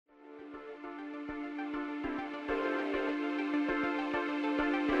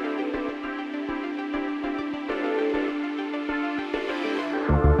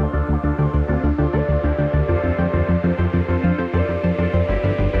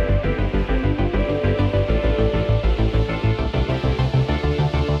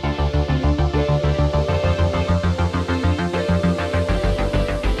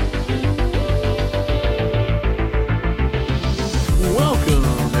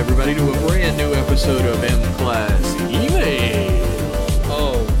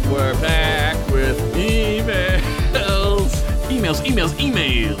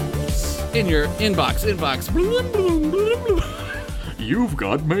emails. In your inbox. You've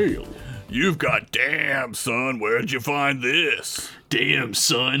got mail. You've got, damn, son, where'd you find this? Damn,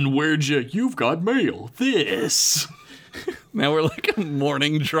 son, you've got mail. This. Now we're like a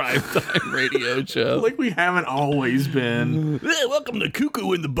morning drive time radio show. Like we haven't always been. Hey, welcome to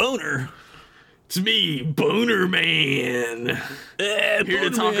Cuckoo and the Boner. It's me, Boner Man. Here to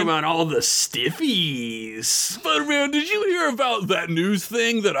talk about all the stiffies. Boner Man, did you hear about that news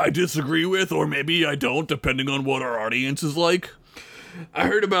thing that I disagree with, or maybe I don't, depending on what our audience is like? I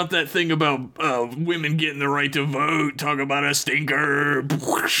heard about that thing about women getting the right to vote. Talk about a stinker.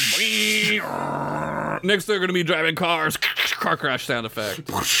 Next, they're going to be driving cars. Car crash sound effect.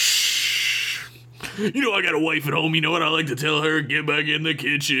 You know, I got a wife at home. You know what I like to tell her? Get back in the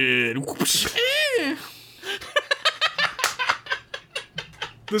kitchen.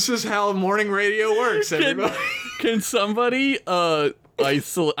 This is how morning radio works, everybody. Can somebody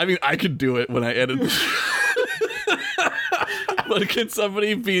isolate? I mean, I could do it when I edit the show. But can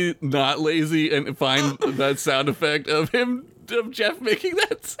somebody be not lazy and find that sound effect of Jeff making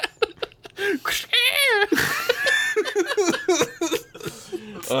that sound?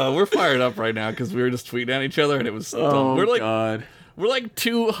 We're fired up right now because we were just tweeting at each other and it was dumb. God. We're like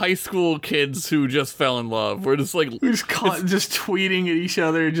two high school kids who just fell in love. We're just like just tweeting at each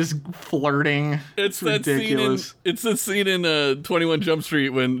other, just flirting. It's ridiculous. It's the scene in 21 Jump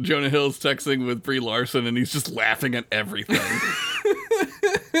Street when Jonah Hill's texting with Brie Larson and he's just laughing at everything.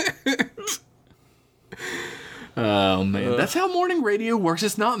 Oh man, that's how morning radio works.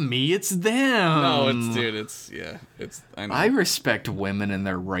 It's not me, it's them. No, I know. I respect women and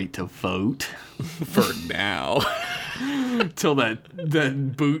their right to vote for now. Till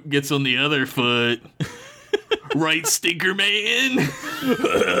that boot gets on the other foot. Right, stinker man?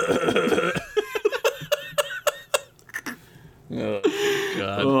 Oh,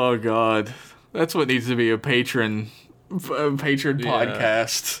 God. Oh, God. That's what needs to be a patron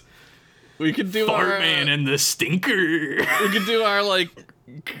podcast. We could do Fart Man and the Stinker. We could do our,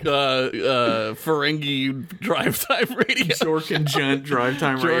 Ferengi drive time radio. Jork and Junt drive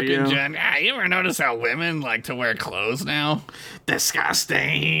time radio. Jork and Junt. You ever notice how women like to wear clothes now?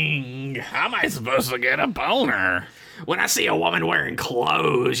 Disgusting. How am I supposed to get a boner? When I see a woman wearing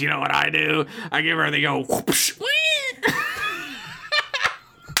clothes, you know what I do? I give her the old whoosh.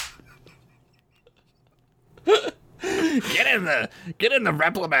 Get in the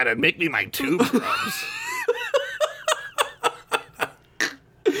Replimat and make me my tube rubs.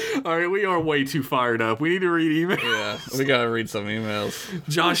 All right, we are way too fired up. We need to read emails. Yeah, we gotta read some emails.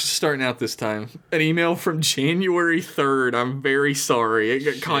 Josh is starting out this time. An email from January 3rd. I'm very sorry. It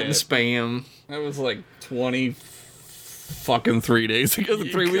got caught in spam. That was like 3 days ago.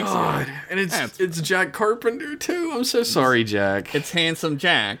 3 weeks ago. And it's Jack Carpenter too. I'm so sorry, Jack. It's Handsome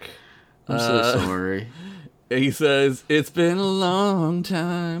Jack. I'm so sorry. He says, it's been a long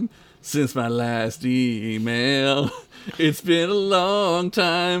time since my last email. It's been a long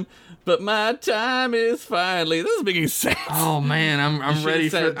time, but my time is finally... This is making sense. Oh, man, I'm ready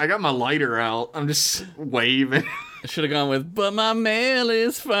for... I got my lighter out. I'm just waving. I should have gone with, but my mail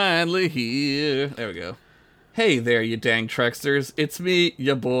is finally here. There we go. Hey there, you dang Trexters. It's me,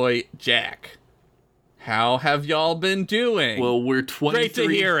 your boy, Jack. How have y'all been doing? Well, we're 23... Great to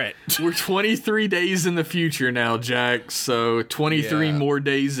hear it. We're 23 days in the future now, Jack, so 23 more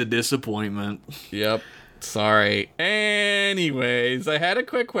days of disappointment. Yep. Sorry. Anyways, I had a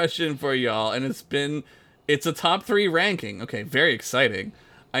quick question for y'all, and it's a top 3 ranking. Okay, very exciting.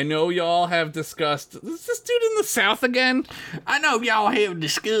 I know y'all have discussed... Is this dude in the South again? I know y'all have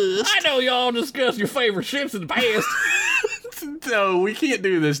discussed... I know y'all discussed your favorite ships in the past. No, we can't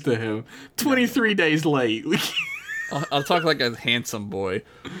do this to him. 23 days late. I'll talk like a handsome boy.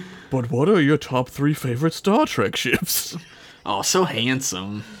 But what are your top 3 favorite Star Trek ships? Oh, so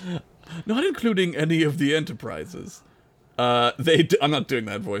handsome. Not including any of the Enterprises. I'm not doing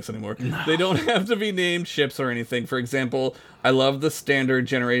that voice anymore. No. They don't have to be named ships or anything. For example, I love the standard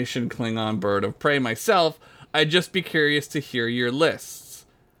generation Klingon bird of prey myself. I'd just be curious to hear your lists.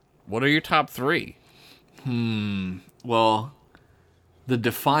 What are your top 3? Well, the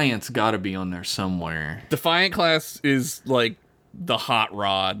Defiant's got to be on there somewhere. Defiant class is like the hot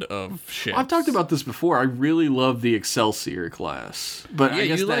rod of ships. I've talked about this before. I really love the Excelsior class, but I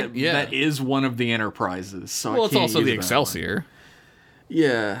guess that is one of the Enterprises. So it's also the Excelsior.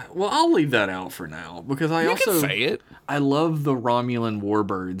 Yeah, well, I'll leave that out for now because you can say it. I love the Romulan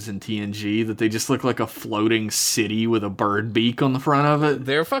warbirds in TNG that they just look like a floating city with a bird beak on the front of it.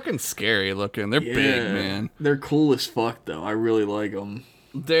 They're fucking scary looking. They're big, man. They're cool as fuck, though. I really like them.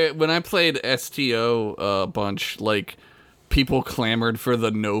 When I played STO a bunch, people clamored for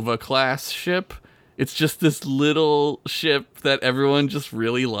the Nova class ship. It's just this little ship that everyone just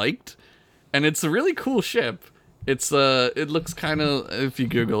really liked, and it's a really cool ship. It's it looks kind of, if you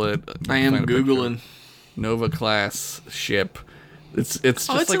Google it, I am Googling Nova class ship. It's just it's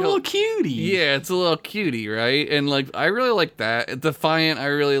like a little cutie. Yeah, it's a little cutie, right? And like I really like that. Defiant, I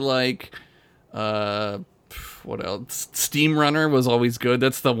really like. What else? Steam Runner was always good.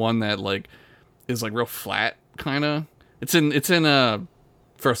 That's the one that like is like real flat, kind of. It's in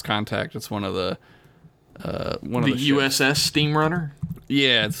First Contact. It's one of the USS Steam Runner.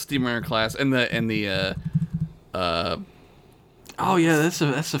 Yeah, it's Steam Runner class, and the oh yeah, that's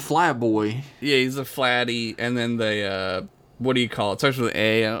a flat boy. Yeah, he's a flatty, and then the what do you call it? It starts with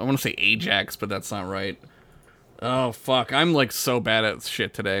A. I want to say Ajax, but that's not right. Oh fuck, I'm like so bad at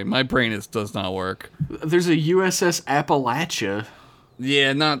shit today. My brain does not work. There's a USS Appalachia.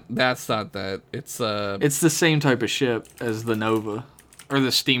 Yeah, that's not that. It's the same type of ship as the Nova, or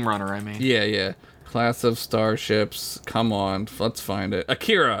the Steam Runner. I mean. Yeah. Class of starships. Come on, let's find it.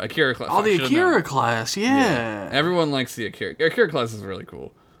 Akira class. Oh, the Akira class. Yeah. Everyone likes the Akira. Akira class is really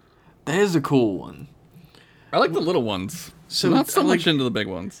cool. That is a cool one. I like the little ones. So not so much into the big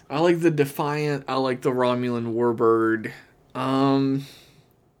ones. I like the Defiant. I like the Romulan Warbird.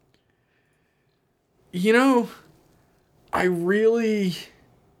 You know, I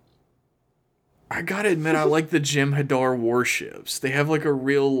gotta admit, I like the Jem'Hadar warships. They have like a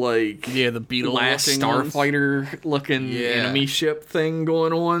real like the beetle last starfighter looking enemy ship thing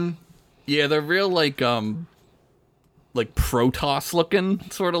going on. Yeah, they're real like Protoss looking,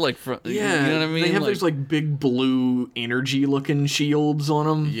 sort of like you know what I mean? They have those like big blue energy looking shields on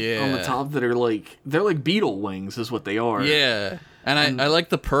them. Yeah, on the top that are they're like beetle wings, is what they are. Yeah, and I like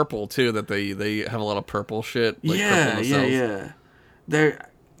the purple too. That they have a lot of purple shit. Like yeah.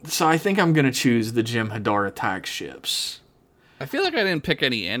 So I think I'm gonna choose the Jem'Hadar attack ships. I feel like I didn't pick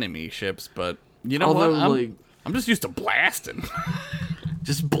any enemy ships, but you know what? I'm just used to blasting.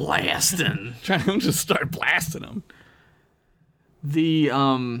 Just blasting. Trying to just start blasting them. The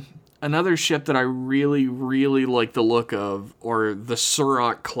another ship that I really, really like the look of, or the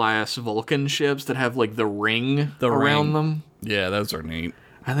Surak class Vulcan ships that have like the ring around them. Yeah, those are neat.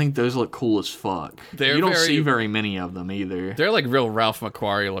 I think those look cool as fuck. You don't see very many of them either. They're like real Ralph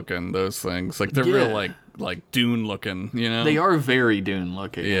McQuarrie looking, those things. Like they're real like Dune looking, you know? They are very Dune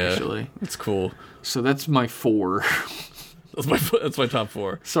looking, actually. It's cool. So that's my 4. That's my top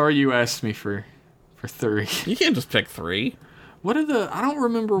 4. Sorry you asked me for 3. You can't just pick 3. I don't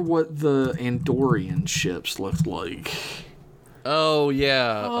remember what the Andorian ships looked like. Oh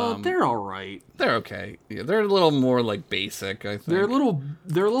yeah. They're all right. They're okay. Yeah, they're a little more like basic, I think. They're a little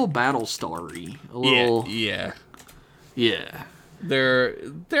Battlestar-y. Yeah. They're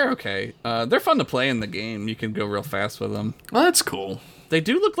okay. They're fun to play in the game. You can go real fast with them. Well, that's cool. They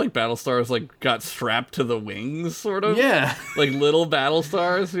do look like Battlestars, like got strapped to the wings, sort of. Yeah. Like little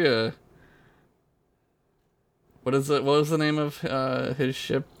Battlestars. Yeah. What was the name of his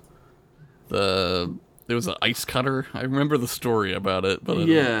ship? It was an ice cutter. I remember the story about it, but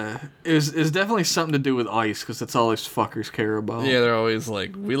it was definitely something to do with ice, because that's all these fuckers care about. Yeah, they're always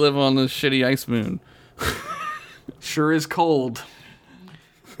like, we live on this shitty ice moon. Sure is cold.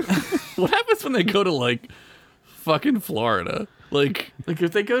 What happens when they go to like fucking Florida? Like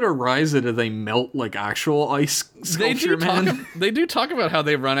if they go to Ryza, do they melt like actual ice sculpture, man? They do talk about how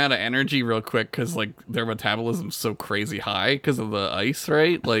they run out of energy real quick because like their metabolism's so crazy high because of the ice,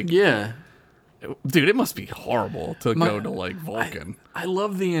 right? Like yeah. Dude, it must be horrible to go to like Vulcan. I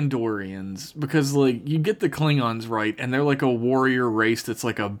love the Andorians because like you get the Klingons right, and they're like a warrior race that's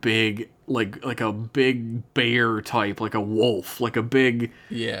like a big like a big bear type, like a wolf, like a big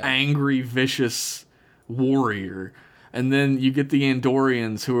angry vicious warrior. And then you get the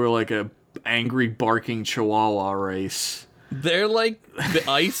Andorians who are like a angry barking chihuahua race. They're like the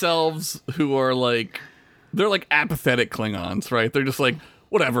ice elves who are like they're like apathetic Klingons, right? They're just like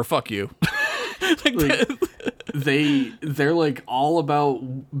whatever, fuck you. Like, they're like all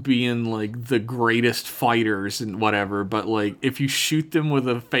about being like the greatest fighters and whatever, but like if you shoot them with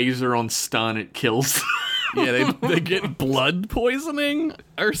a phaser on stun, it kills them. Yeah, they get blood poisoning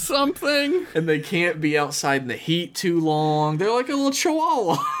or something, and they can't be outside in the heat too long. They're like a little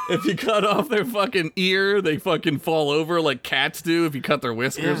chihuahua. If you cut off their fucking ear, they fucking fall over like cats do if you cut their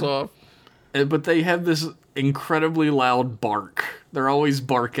whiskers off. But they have this incredibly loud bark. They're always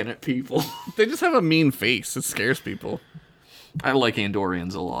barking at people. They just have a mean face. It scares people. I like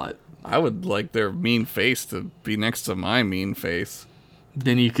Andorians a lot. I would like their mean face to be next to my mean face.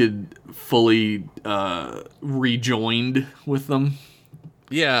 Then you could fully rejoined with them.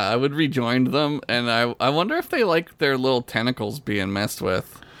 Yeah, I would rejoin them, and I wonder if they like their little tentacles being messed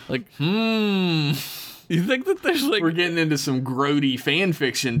with. Like, you think that there's like we're getting into some grody fan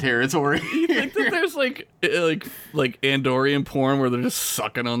fiction territory. You think that there's like Andorian porn where they're just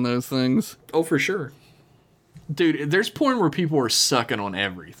sucking on those things? Oh, for sure. Dude, there's porn where people are sucking on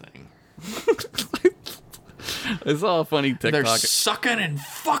everything. I saw a funny TikTok. They're sucking and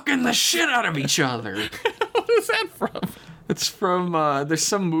fucking the shit out of each other. What is that from? It's from, there's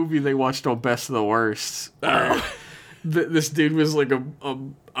some movie they watched on Best of the Worst. Oh. This dude was like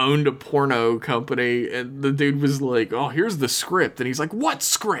owned a porno company, and the dude was like, oh, here's the script. And he's like, what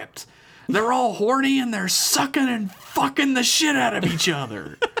script? They're all horny and they're sucking and fucking the shit out of each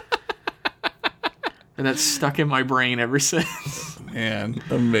other. And that's stuck in my brain ever since. Man,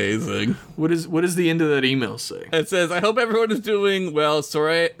 amazing. What does the end of that email say? It says, I hope everyone is doing well.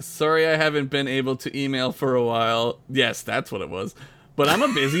 Sorry I haven't been able to email for a while. Yes, that's what it was. But I'm a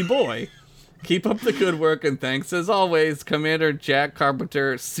busy boy. Keep up the good work, and thanks as always, Commander Jack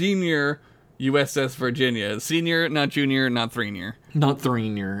Carpenter, Senior, USS Virginia. Senior, not junior, not three-year. Not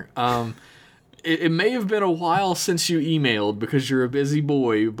three-year. It may have been a while since you emailed because you're a busy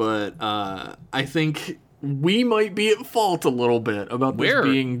boy, but I think we might be at fault a little bit about this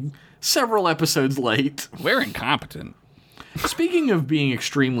being several episodes late. We're incompetent. Speaking of being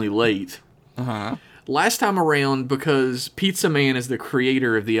extremely late, last time around, because Pizza Man is the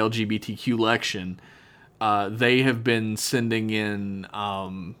creator of the LGBTQ lection, they have been sending in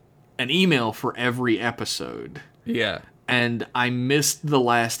an email for every episode. Yeah. And I missed the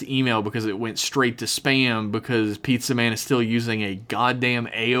last email because it went straight to spam because Pizza Man is still using a goddamn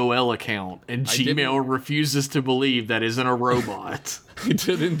AOL account, and Gmail refuses to believe that isn't a robot. I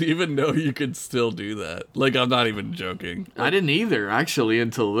didn't even know you could still do that. Like, I'm not even joking. I didn't either, actually,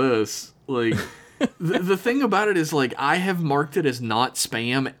 until this. Like, the thing about it is, like, I have marked it as not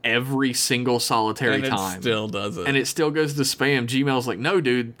spam every single solitary time. And it still does it. And it still goes to spam. Gmail's like, no,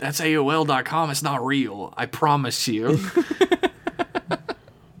 dude, that's AOL.com. It's not real. I promise you.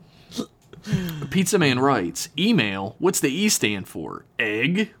 Pizza Man writes, email, what's the E stand for?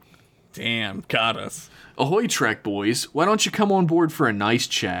 Egg? Damn, got us. Ahoy, Trek boys. Why don't you come on board for a nice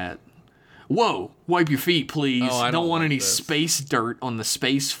chat? Whoa, wipe your feet, please. Oh, I don't want like any this. space dirt on the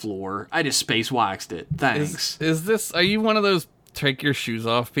space floor. I just space waxed it. Thanks. Is this, are you one of those take your shoes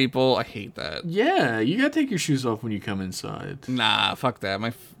off people? I hate that. Yeah, you gotta take your shoes off when you come inside. Nah, fuck that.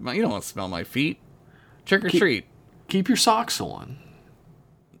 My you don't want to smell my feet. Trick or treat. Keep your socks on.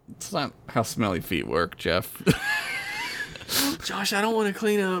 It's not how smelly feet work, Jeff. Josh, I don't want to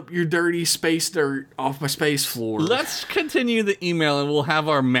clean up your dirty space dirt off my space floor. Let's continue the email and we'll have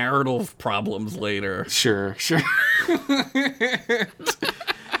our marital problems later. Sure.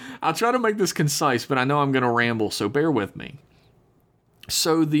 I'll try to make this concise, but I know I'm going to ramble, so bear with me.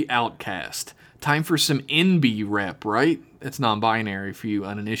 So, the Outcast. Time for some NB rep, right? It's non-binary for you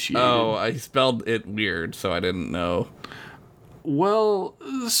uninitiated. Oh, I spelled it weird, so I didn't know. Well,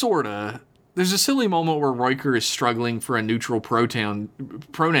 sorta. There's a silly moment where Riker is struggling for a neutral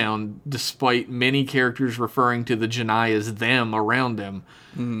pronoun despite many characters referring to the Janai as them around him,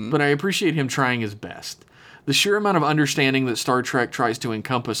 but I appreciate him trying his best. The sheer amount of understanding that Star Trek tries to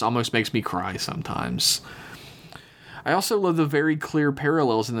encompass almost makes me cry sometimes. I also love the very clear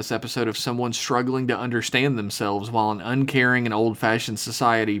parallels in this episode of someone struggling to understand themselves while an uncaring and old-fashioned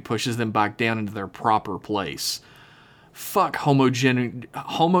society pushes them back down into their proper place. Fuck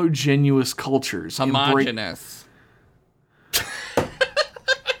homogeneous cultures. Homogenous.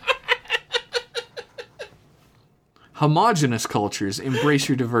 Homogenous cultures. Embrace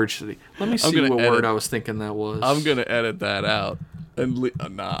your diversity. Let me see what word I was thinking that was. I'm going to edit that out. And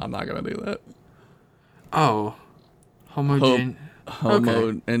nah, I'm not going to do that. Oh.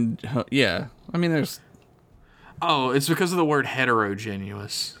 Yeah. I mean, there's... Oh, it's because of the word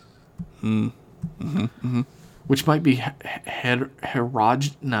heterogeneous. Which might be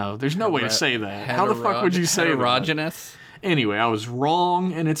no, there's no way to say that. How the fuck would you say heterogeneous? That? Anyway, I was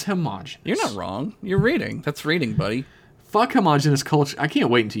wrong, and it's homogenous. You're not wrong. You're reading. That's reading, buddy. Fuck homogenous culture. I can't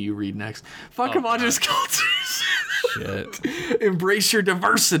wait until you read next. Fuck homogenous cultures. Shit. Embrace your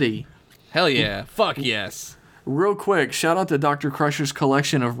diversity. Hell yeah. Fuck yes. Real quick, shout out to Dr. Crusher's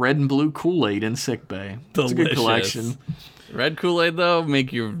collection of red and blue Kool-Aid in sickbay. It's a good collection. Red Kool-Aid, though,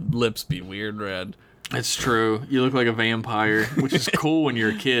 make your lips be weird red. It's true. You look like a vampire, which is cool when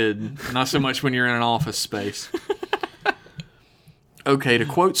you're a kid. Not so much when you're in an office space. Okay, to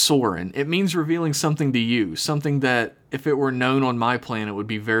quote Soren, it means revealing something to you. Something that, if it were known on my planet, would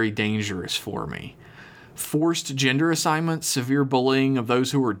be very dangerous for me. Forced gender assignments, severe bullying of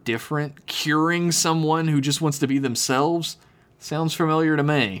those who are different, curing someone who just wants to be themselves. Sounds familiar to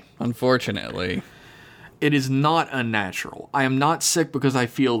me. Unfortunately. It is not unnatural. I am not sick because I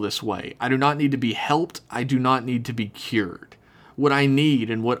feel this way. I do not need to be helped. I do not need to be cured. What I need,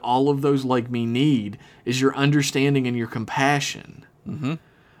 and what all of those like me need, is your understanding and your compassion. Mm-hmm.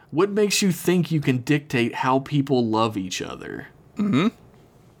 What makes you think you can dictate how people love each other? Mm-hmm.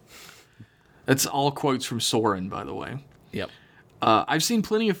 That's all quotes from Soren, by the way. Yep. I've seen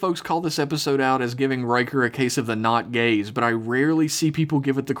plenty of folks call this episode out as giving Riker a case of the not gays, but I rarely see people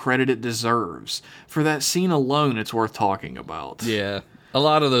give it the credit it deserves. For that scene alone, it's worth talking about. Yeah. A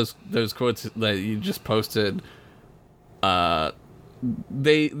lot of those quotes that you just posted, they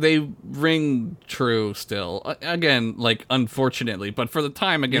ring true still. Again, like, unfortunately, but for the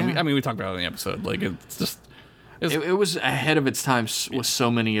time, again, Yeah. we talked about it in the episode. Like, it's just... It was ahead of its time with so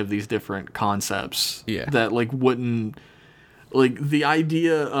many of these different concepts. Yeah. That, like, wouldn't... Like, the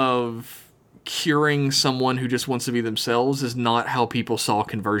idea of curing someone who just wants to be themselves is not how people saw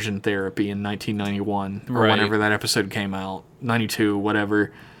conversion therapy in 1991 or whenever that episode came out. 92,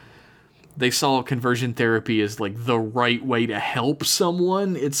 whatever. They saw conversion therapy as, like, the right way to help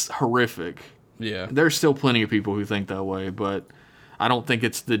someone. It's horrific. Yeah. There's still plenty of people who think that way, but I don't think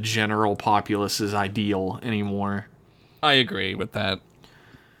it's the general populace's ideal anymore. I agree with that.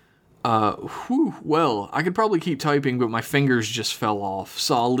 Well, I could probably keep typing, but my fingers just fell off.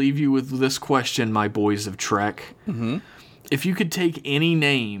 So I'll leave you with this question, my boys of Trek. Mm-hmm. If you could take any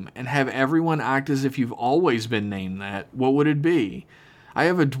name and have everyone act as if you've always been named that, what would it be? I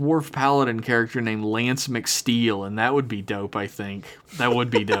have a dwarf paladin character named Lance McSteel, and that would be dope, I think. That would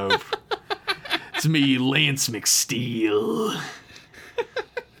be dope. It's me, Lance McSteel.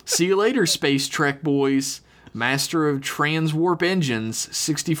 See you later, Space Trek boys. Master of Transwarp Engines,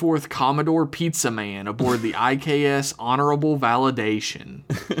 64th Commodore Pizza Man aboard the IKS Honorable Validation.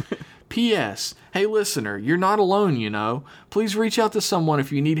 P.S. Hey listener, you're not alone, you know. Please reach out to someone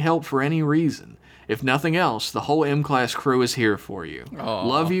if you need help for any reason. If nothing else, the whole M-Class crew is here for you. Aww.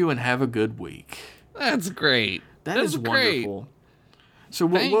 Love you and have a good week. That's great. That is great. wonderful. So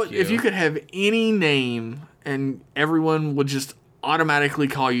what if you could have any name and everyone would just automatically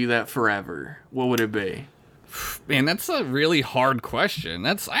call you that forever, what would it be? Man, that's a really hard question.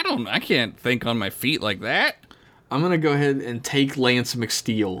 I can't think on my feet like that. I'm gonna go ahead and take Lance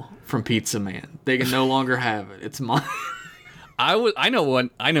McSteel from Pizza Man. They can no longer have it. It's mine. I know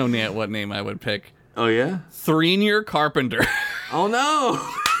what name I would pick. Oh yeah? Threenier Carpenter. Oh no!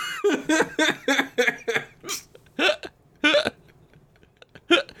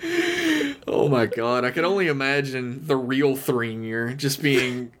 Oh my god, I can only imagine the real Threenier just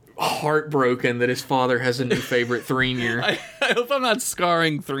being heartbroken that his father has a new favorite Threenier. I hope I'm not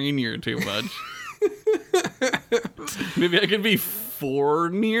scarring Threenier too much. Maybe I could be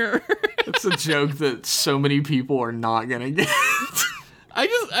Fournier. It's a joke that so many people are not gonna get.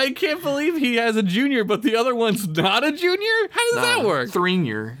 I can't believe he has a junior, but the other one's not a junior? How does that work?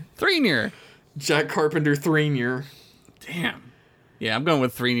 Threenier. Jack Carpenter Threenier. Damn. Yeah, I'm going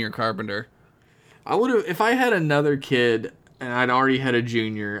with Threenier Carpenter. I would have, if I had another kid and I'd already had a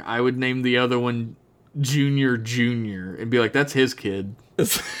junior, I would name the other one Junior and be like, that's his kid.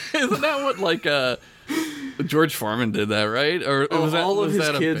 Isn't that what, like, George Foreman did that, right? Or was that, all of his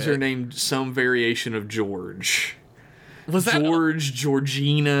kids bit? are named some variation of George. Was that George,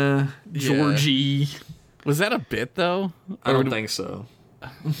 Georgina, Georgie? Was that a bit though? I don't think so.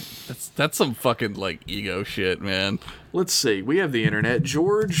 That's some fucking like ego shit, man. Let's see. We have the internet.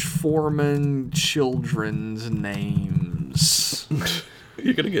 George Foreman children's names.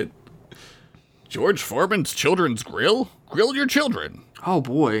 You're gonna get George Foreman's Children's Grill. Grill your children. Oh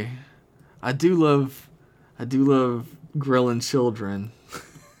boy, I do love grilling children.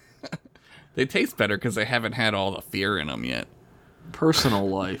 They taste better because they haven't had all the fear in them yet. Personal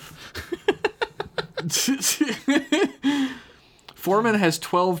life. Foreman has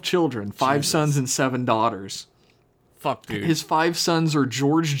 12 children, 5 sons and 7 daughters. Fuck, dude. His 5 sons are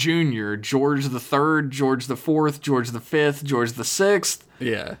George Jr., George the 3rd, George the 4th, George the 5th, George the 6th.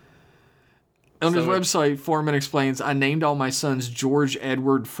 Yeah. On his website, Foreman explains, I named all my sons George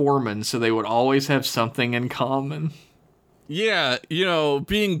Edward Foreman so they would always have something in common. Yeah,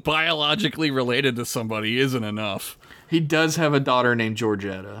 being biologically related to somebody isn't enough. He does have a daughter named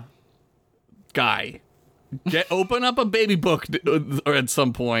Georgetta. Guy, open up a baby book at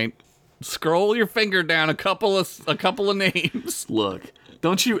some point. Scroll your finger down a couple of names. Look,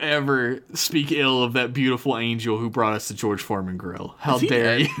 don't you ever speak ill of that beautiful angel who brought us to George Foreman Grill. How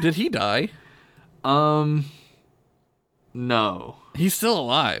dare you? Did he die? No. He's still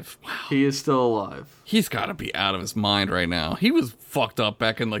alive. Wow. He is still alive. He's got to be out of his mind right now. He was fucked up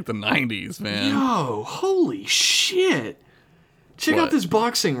back in like the 90s, man. Yo, holy shit. Check out this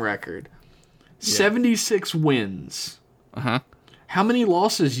boxing record. 76 wins. Uh-huh. How many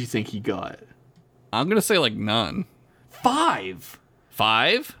losses do you think he got? I'm gonna say like none. 5.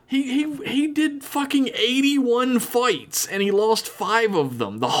 5? He did fucking 81 fights, and he lost 5 of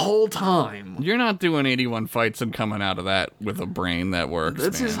them the whole time. You're not doing 81 fights and coming out of that with a brain that works,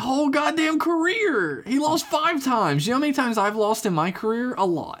 That's man. his whole goddamn career. He lost 5 times. You know how many times I've lost in my career? A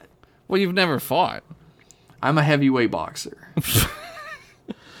lot. Well, you've never fought. I'm a heavyweight boxer.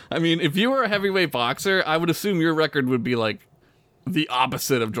 I mean, if you were a heavyweight boxer, I would assume your record would be like the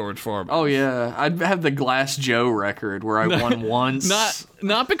opposite of George Foreman. Oh yeah, I'd have the Glass Joe record where I won once.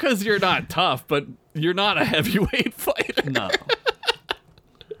 Not because you're not tough, but you're not a heavyweight fighter. No.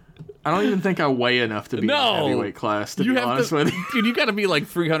 I don't even think I weigh enough to be in the heavyweight class, to be honest with you. Dude, you gotta be like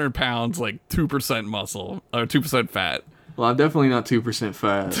 300 pounds, like 2% muscle, or 2% fat. Well, I'm definitely not 2%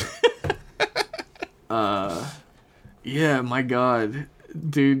 fat. Yeah, my God.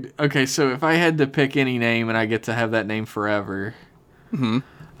 Dude, okay, so if I had to pick any name and I get to have that name forever,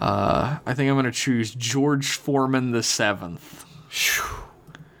 I think I'm going to choose George Foreman the 7th.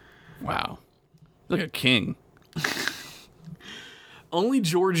 Wow. Like a king. Only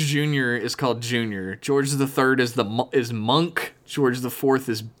George Jr. is called Junior. George the 3rd is Monk. George the 4th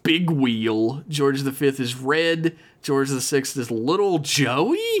is Big Wheel. George the 5th is Red. George the 6th is Little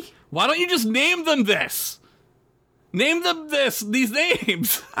Joey? Why don't you just name them this? Name them these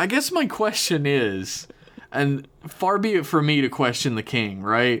names. I guess my question is, and far be it for me to question the king,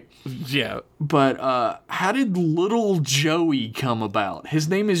 right? Yeah. But how did Little Joey come about? His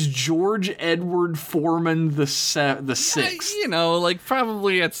name is George Edward Foreman the 6th. You know, like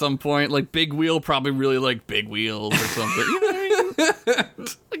probably at some point, like Big Wheel probably really like Big Wheels or something. You know what I mean?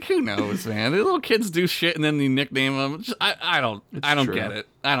 Like who knows, man? The little kids do shit and then they nickname them. I don't get it.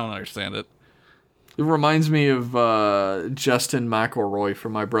 I don't understand it. It reminds me of Justin McElroy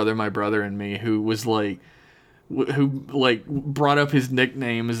from My Brother and Me, who was like, who brought up his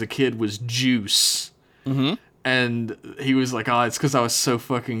nickname as a kid was Juice. Mm-hmm. And he was like, oh, it's because I was so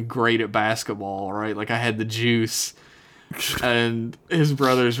fucking great at basketball, right? Like I had the juice. And his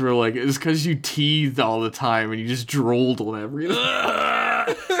brothers were like, it's because you teethed all the time and you just drooled on everything.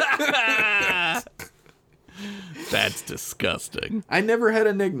 That's disgusting. I never had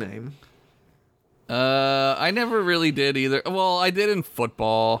a nickname. I never really did either. Well, I did in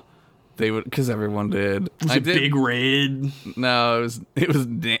football. They would, because everyone did. Was it Big Red? No, it was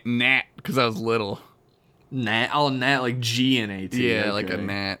Nat because I was little. Nat, like G-N-A-T. Yeah, okay. like a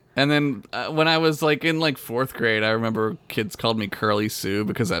gnat. And then when I was like in like 4th grade, I remember kids called me Curly Sue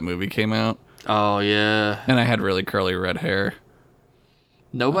because that movie came out. Oh yeah. And I had really curly red hair.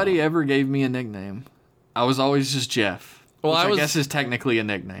 Nobody ever gave me a nickname. I was always just Jeff. Well, I guess is technically a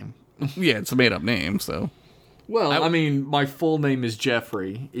nickname. Yeah, it's a made-up name, so. Well, I mean, my full name is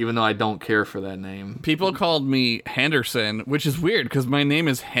Jeffrey, even though I don't care for that name. People called me Henderson, which is weird, because my name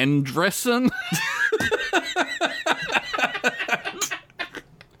is Hendrisson.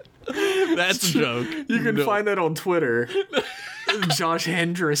 That's a joke. You can find that on Twitter. Josh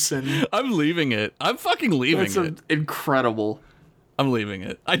Hendrisson. I'm leaving it. I'm fucking leaving it. That's incredible. I'm leaving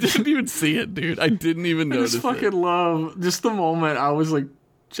it. I didn't even see it, dude. I didn't even notice it. I just fucking love just the moment I was like,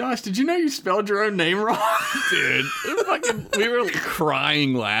 Josh, did you know you spelled your own name wrong? Dude, we were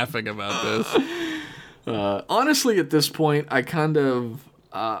crying laughing about this. Honestly, at this point, I kind of...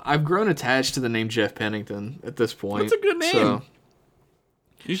 I've grown attached to the name Jeff Pennington at this point. That's a good name. So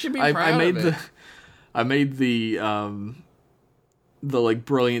you should be proud of it. I made the like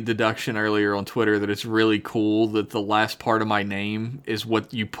brilliant deduction earlier on Twitter that it's really cool that the last part of my name is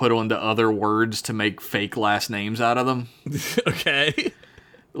what you put onto other words to make fake last names out of them. Okay.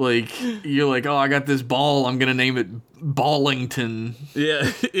 Like, you're like, oh, I got this ball, I'm gonna name it Ballington.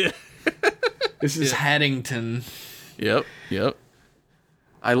 Yeah, yeah. This is Haddington. Yep.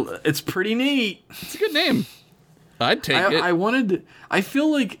 It's pretty neat. It's a good name. I'd take it. I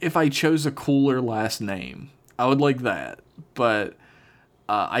feel like if I chose a cooler last name, I would like that. But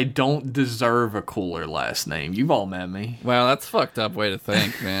I don't deserve a cooler last name. You've all met me. Wow, that's a fucked up way to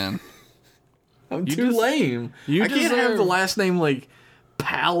think, man. I'm too lame. I can't have the last name like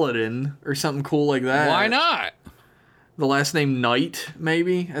Paladin or something cool like that. Why not? The last name Knight,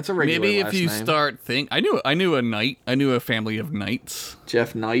 maybe? That's a regular Maybe if last you name. start I knew a knight. I knew a family of knights.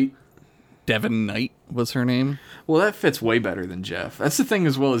 Jeff Knight. Devin Knight was her name. Well, that fits way better than Jeff. That's the thing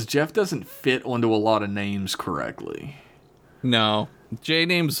as well, is Jeff doesn't fit onto a lot of names correctly. No. J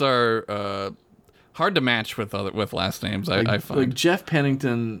names are hard to match with last names, I find. Like Jeff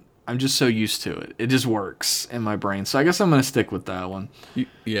Pennington, I'm just so used to it. It just works in my brain. So I guess I'm going to stick with that one.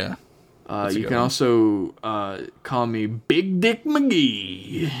 Yeah. You can also call me Big Dick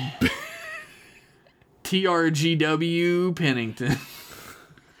McGee. TRGW Pennington.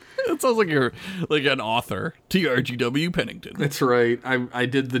 It sounds like you're like an author. TRGW Pennington. That's right. I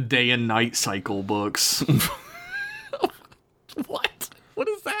did the day and night cycle books. What? What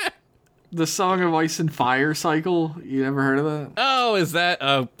is that? The Song of Ice and Fire cycle. You never heard of that? Oh, is that?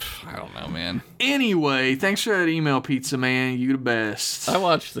 I don't know, man. Anyway, thanks for that email, Pizza Man. You the best. I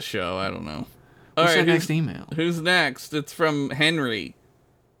watched the show. I don't know. What's that next email? Who's next? It's from Henry.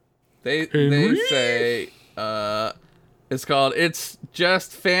 They say it's called "It's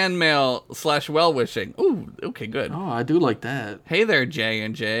Just Fan Mail / Well Wishing." Ooh, okay, good. Oh, I do like that. Hey there,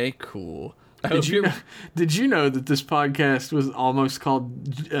 J&J. Cool. Did you know that this podcast was almost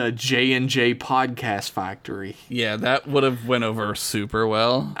called J&J Podcast Factory? Yeah, that would have went over super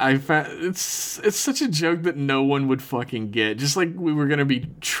well. I found it's such a joke that no one would fucking get. Just like we were gonna be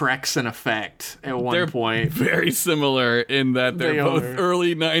Trex in Effect at one point. Very similar in that they're both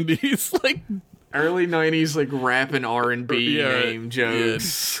early '90s, like early '90s, like rap and R&B name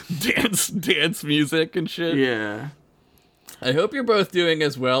jokes, dance music and shit. Yeah. I hope you're both doing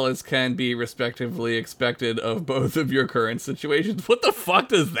as well as can be respectively expected of both of your current situations. What the fuck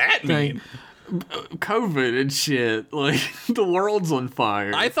does that mean? COVID and shit. Like, the world's on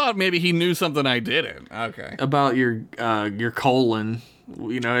fire. I thought maybe he knew something I didn't. Okay. About your colon.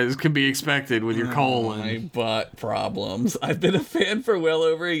 You know, as can be expected with your colon. My butt problems. I've been a fan for well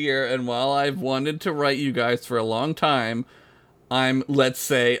over a year, and while I've wanted to write you guys for a long time, I'm, let's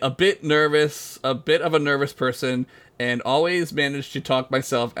say, a bit of a nervous person, and always manage to talk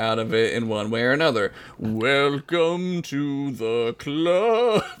myself out of it in one way or another. Welcome to the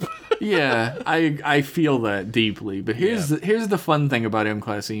club. Yeah, I feel that deeply. But here's the fun thing about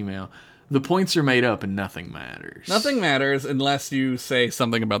M-Class Email. The points are made up and nothing matters. Nothing matters unless you say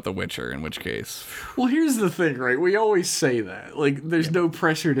something about The Witcher, in which case. Well, here's the thing, right? We always say that. Like, there's no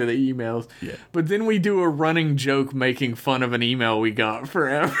pressure to the emails. Yeah. But then we do a running joke making fun of an email we got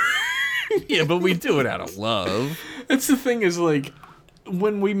forever. Yeah, but we do it out of love. That's the thing is, like,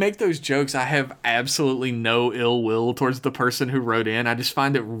 when we make those jokes, I have absolutely no ill will towards the person who wrote in. I just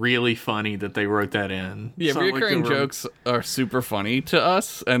find it really funny that they wrote that in. Yeah, recurring jokes are super funny to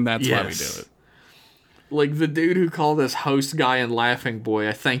us, and that's why we do it. Like, the dude who called us host guy and laughing boy,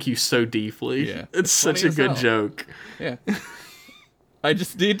 I thank you so deeply. Yeah. It's such a good joke. Yeah. I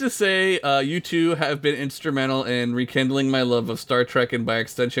just need to say, you two have been instrumental in rekindling my love of Star Trek, and by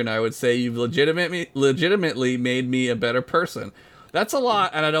extension, I would say you've legitimately made me a better person. That's a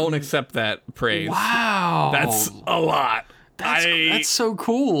lot, and I don't accept that praise. Wow, that's a lot. That's so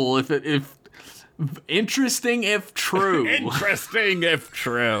cool. If interesting, if true. Interesting, if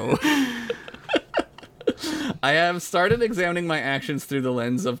true. I have started examining my actions through the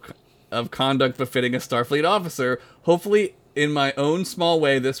lens of conduct befitting a Starfleet officer. Hopefully, in my own small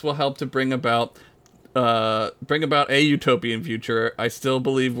way, this will help to bring about a utopian future. I still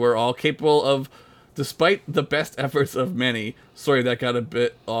believe we're all capable of, despite the best efforts of many. Sorry, that got a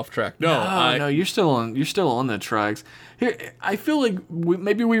bit off track. No, you're still on the tracks. Here, I feel like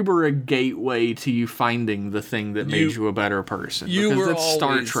maybe we were a gateway to you finding the thing that made you a better person. Because that's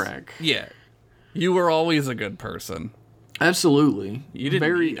Star Trek. Yeah, you were always a good person. Absolutely. You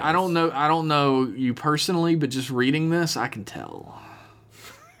didn't. I don't know you personally, but just reading this, I can tell.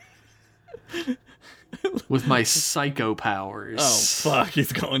 With my psycho powers. Oh fuck,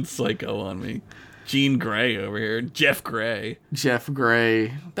 he's going psycho on me. Jean Grey over here. Jeff Grey. Jeff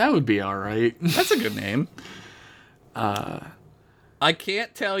Grey. That would be alright. That's a good name. I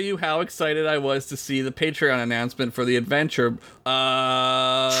can't tell you how excited I was to see the Patreon announcement for the adventure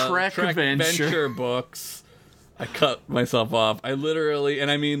Trek Adventure books. I cut myself off. I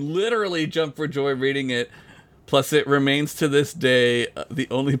literally jumped for joy reading it. Plus, it remains to this day the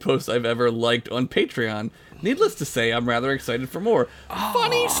only post I've ever liked on Patreon. Needless to say, I'm rather excited for more.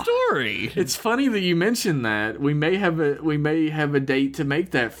 Funny story. It's funny that you mentioned that. We may have a date to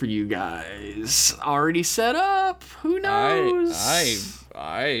make that for you guys. Already set up. Who knows?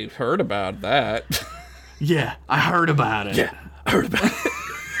 I heard about that. Yeah, I heard about it. Yeah, I heard about it.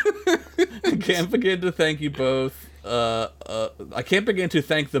 I can't begin to thank you both. I can't begin to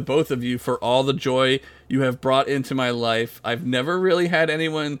thank the both of you for all the joy you have brought into my life. I've never really had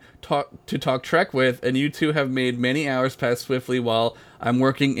anyone to talk Trek with, and you two have made many hours pass swiftly while I'm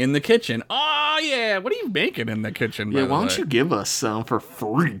working in the kitchen. Oh yeah, what are you making in the kitchen? Yeah, why don't you give us some for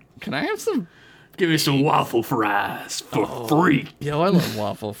free? Can I have some? Give me some waffle fries for free. Yo, I love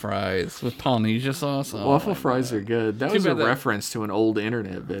waffle fries with Polynesia sauce. Waffle fries are good. That was a reference to an old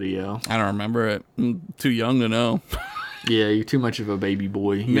internet video. I don't remember it. I'm too young to know. Yeah, you're too much of a baby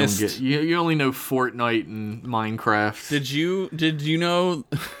boy. You only know Fortnite and Minecraft. Did you know?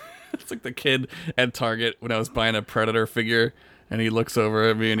 It's like the kid at Target when I was buying a Predator figure, and he looks over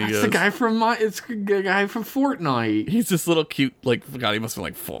at me and he goes, It's the guy from Fortnite. He's this little cute, like, God, he must be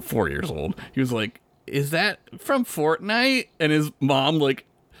like 4 years old. He was like, "Is that from Fortnite?" And his mom, like,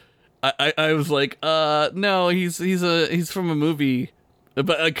 I was like, no, he's from a movie.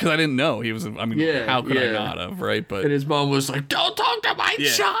 But because I didn't know he was, how could I not have, right? But and his mom was like, "Don't talk to my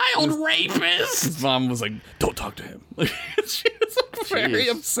child, rapist." His mom was like, "Don't talk to him." Like, she was like very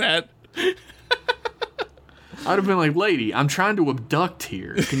upset. I'd have been like, "Lady, I'm trying to abduct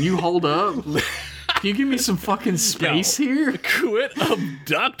here. Can you hold up? Can you give me some fucking space here? Quit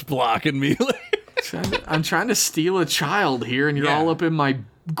abduct blocking me." I'm trying to steal a child here, and you're all up in my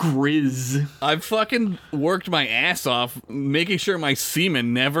grizz. I've fucking worked my ass off making sure my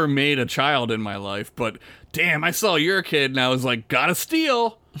semen never made a child in my life, but damn, I saw your kid and I was like, gotta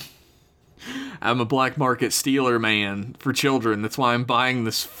steal. I'm a black market stealer, man, for children. That's why I'm buying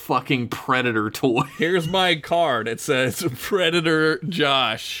this fucking Predator toy. Here's my card. It says Predator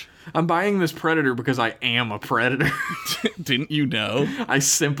Josh. I'm buying this Predator because I am a predator. Didn't you know? I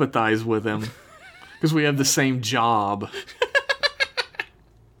sympathize with him because we have the same job.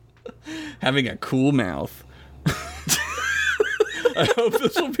 Having a cool mouth. I hope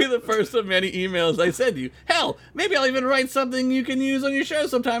this will be the first of many emails I send you. Hell, maybe I'll even write something you can use on your show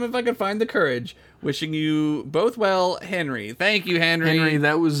sometime if I can find the courage. Wishing you both well, Henry. Thank you, Henry. Henry,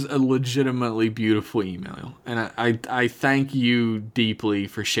 that was a legitimately beautiful email. And I thank you deeply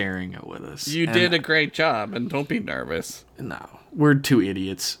for sharing it with us. You did a great job, and don't be nervous. No, we're two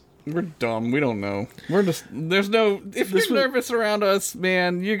idiots. We're dumb. We don't know. We're just, there's no, if you're nervous around us,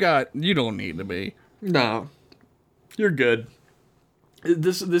 man, you don't need to be. No, you're good.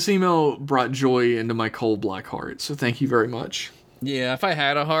 This email brought joy into my cold black heart, so thank you very much. Yeah, if I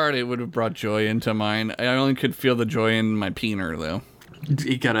had a heart, it would have brought joy into mine. I only could feel the joy in my peener, though.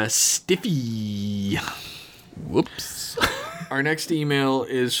 It got a stiffy. Whoops. Our next email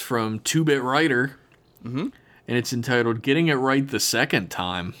is from 2-Bit Writer. Mm-hmm. And it's entitled, Getting It Right the Second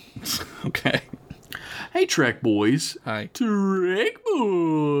Time. Okay. Hey, Trek Boys. Hi. Trek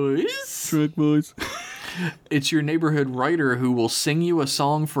Boys. Trek Boys. It's your neighborhood writer who will sing you a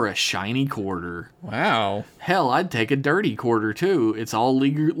song for a shiny quarter. Wow. Hell, I'd take a dirty quarter, too. It's all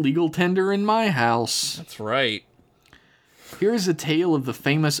legal tender in my house. That's right. Here's a tale of the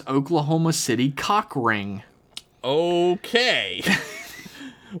famous Oklahoma City cock ring. Okay.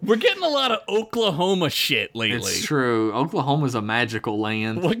 We're getting a lot of Oklahoma shit lately. It's true. Oklahoma's a magical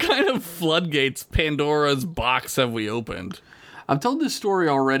land. What kind of floodgates, Pandora's box, have we opened? I've told this story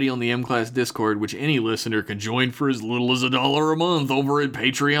already on the M-Class Discord, which any listener can join for as little as $1 a month over at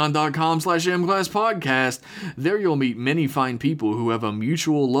patreon.com/mclasspodcast. There you'll meet many fine people who have a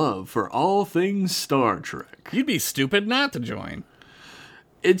mutual love for all things Star Trek. You'd be stupid not to join.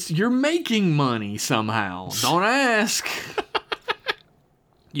 You're making money somehow. Don't ask.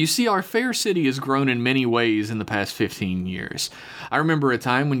 You see, our fair city has grown in many ways in the past 15 years. I remember a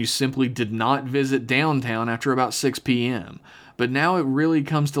time when you simply did not visit downtown after about 6 p.m., but now it really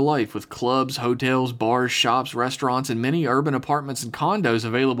comes to life with clubs, hotels, bars, shops, restaurants, and many urban apartments and condos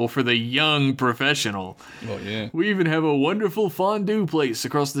available for the young professional. Oh, yeah. We even have a wonderful fondue place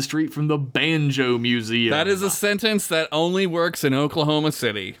across the street from the Banjo Museum. That is a sentence that only works in Oklahoma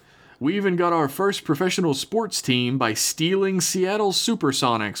City. We even got our first professional sports team by stealing Seattle's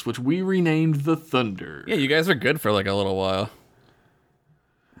Supersonics, which we renamed the Thunder. Yeah, you guys are good for like a little while.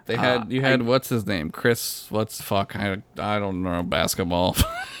 They had what's his name? Chris, I don't know, basketball.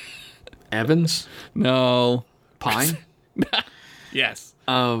 Evans? No. Pine? Yes.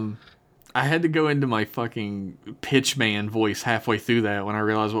 I had to go into my fucking pitchman voice halfway through that when I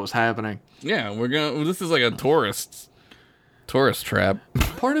realized what was happening. Yeah, this is like a tourist trap.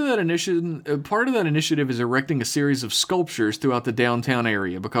 Part of that initiative is erecting a series of sculptures throughout the downtown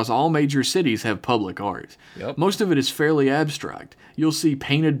area because all major cities have public art. Yep. Most of it is fairly abstract. You'll see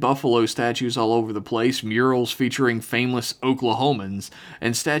painted buffalo statues all over the place, murals featuring famous Oklahomans,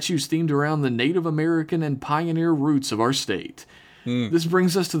 and statues themed around the Native American and pioneer roots of our state. This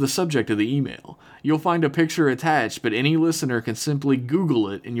brings us to the subject of the email. You'll find a picture attached, but any listener can simply Google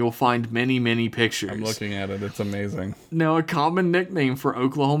it and you'll find many, many pictures. I'm looking at it. It's amazing. Now, a common nickname for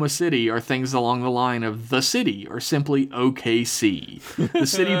Oklahoma City are things along the line of the city or simply OKC. The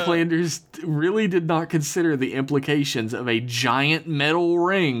city planners really did not consider the implications of a giant metal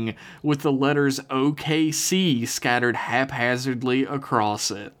ring with the letters OKC scattered haphazardly across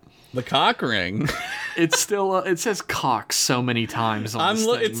it. The cock ring. It's still it says cock so many times on this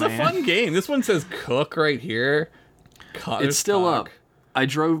thing, It's a fun game. This one says cook right here. It's still up. I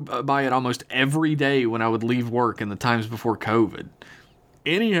drove by it almost every day when I would leave work in the times before COVID.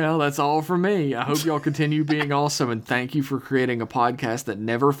 Anyhow, that's all from me. I hope y'all continue being awesome, and thank you for creating a podcast that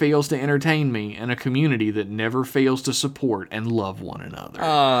never fails to entertain me and a community that never fails to support and love one another.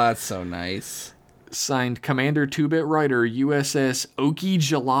 Oh, that's so nice. Signed, Commander 2-Bit Writer, USS Okie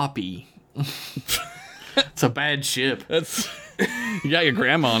Jalopy. It's a bad ship. That's you got your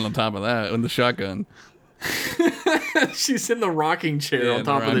grandma on the top of that with the shotgun. She's in the rocking chair on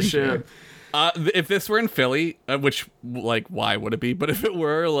top of the ship. If this were in Philly, which, like, why would it be? But if it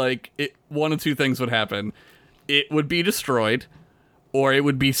were, like, one of two things would happen. It would be destroyed, or it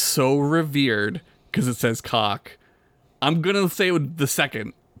would be so revered because it says cock. I'm going to say it would the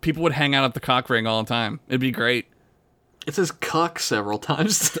second. People would hang out at the cock ring all the time. It'd be great. It says cuck several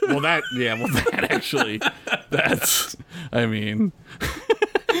times. That actually, I mean,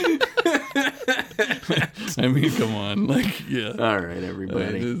 come on, like, yeah. All right,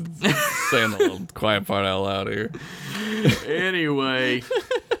 everybody. Just saying the little quiet part out loud here. Anyway.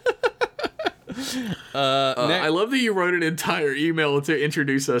 I love that you wrote an entire email to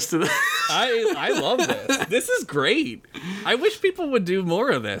introduce us to this. I love this. This is great. I wish people would do more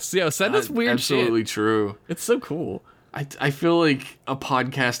of this. Send us weird shit. Absolutely true. It's so cool. I feel like a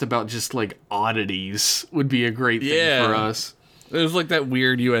podcast about just, like, oddities would be a great thing for us. It was like that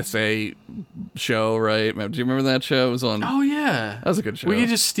weird USA show, right? Do you remember that show? It was on... Oh, yeah. That was a good show. We could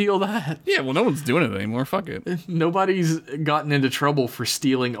just steal that. Yeah, well, no one's doing it anymore. Fuck it. Nobody's gotten into trouble for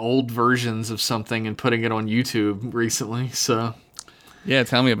stealing old versions of something and putting it on YouTube recently, so... Yeah,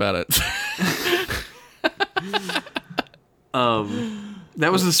 tell me about it.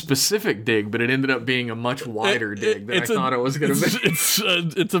 That was a specific dig, but it ended up being a much wider dig than I thought it was going to be.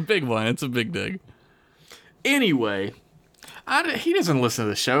 It's a big one. It's a big dig. Anyway... he doesn't listen to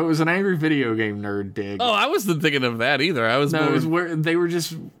the show. It was an Angry Video Game Nerd dig. Oh, I wasn't thinking of that either. It was where they were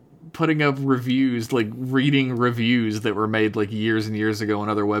just putting up reviews, like reading reviews that were made like years and years ago on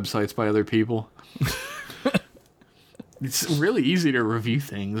other websites by other people. It's really easy to review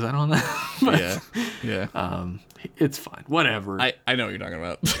things. I don't know. But, yeah. It's fine. Whatever. I know what you're talking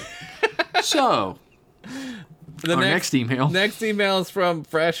about. So, our next email. Next email is from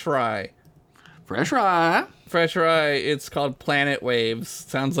Fresh Rye. Fresh Rye. It's called Planet Waves.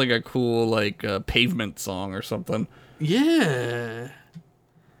 Sounds like a cool, like, Pavement song or something. Yeah.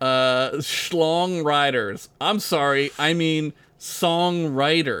 Schlong Riders. I'm sorry, I mean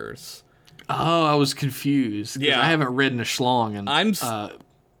songwriters. Oh, I was confused. Yeah. I haven't written a schlong. And,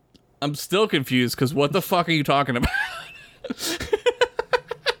 I'm still confused, because what the fuck are you talking about?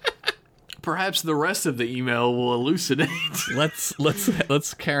 Perhaps the rest of the email will elucidate.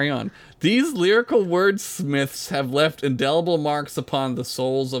 Let's carry on. These lyrical wordsmiths have left indelible marks upon the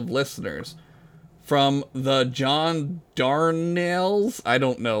souls of listeners. From the John Darnielles, I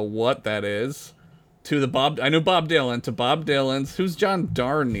don't know what that is, to I know Bob Dylan, to Bob Dylan's. Who's John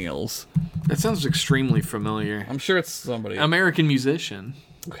Darnielles? That sounds extremely familiar. I'm sure it's somebody. American musician.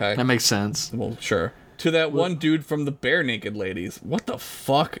 Okay. That makes sense. Well, sure. To that one dude from the Bare Naked Ladies. What the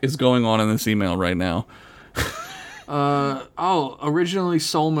fuck is going on in this email right now? Originally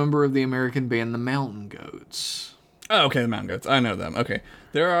sole member of the American band The Mountain Goats. Oh, okay, the Mountain Goats. I know them. Okay.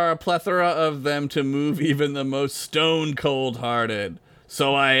 There are a plethora of them to move even the most stone cold-hearted.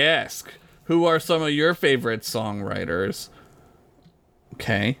 So I ask, who are some of your favorite songwriters?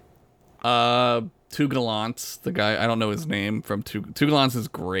 Okay. Two Gallants, the guy, I don't know his name from Two Gallants is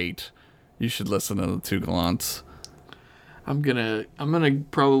great. You should listen to the Two Gallants. I'm gonna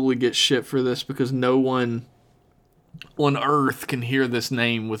probably get shit for this because no one on Earth can hear this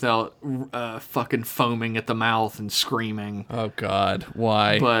name without fucking foaming at the mouth and screaming. Oh God,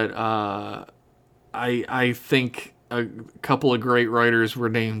 why? But I think a couple of great writers were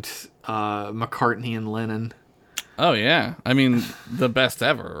named McCartney and Lennon. Oh yeah, I mean the best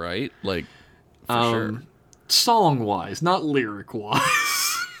ever, right? Like for sure. Song wise, not lyric wise.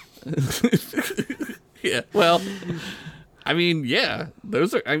 Yeah. Well, I mean, yeah.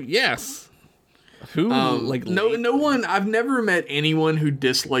 Those are yes. Who no one. I've never met anyone who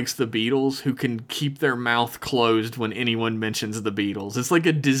dislikes the Beatles who can keep their mouth closed when anyone mentions the Beatles. It's like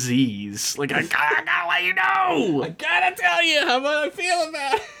a disease. Like I gotta let you know. I gotta tell you how I feel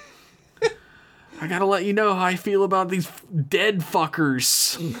about it. I gotta let you know how I feel about these dead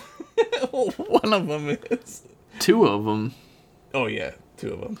fuckers. One of them is. Two of them. Oh yeah,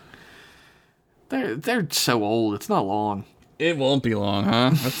 two of them. They're so old. It's not long. It won't be long,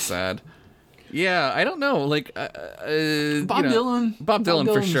 huh? That's sad. Yeah, I don't know. Like Bob Dylan. Bob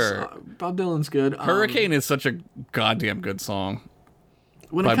Dylan for sure. Bob Dylan's good. Hurricane is such a goddamn good song.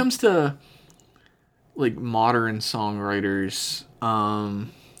 When it comes to like modern songwriters.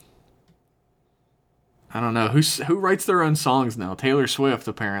 I don't know who writes their own songs now. Taylor Swift,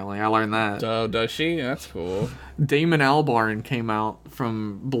 apparently. I learned that. Oh, does she? That's cool. Damon Albarn came out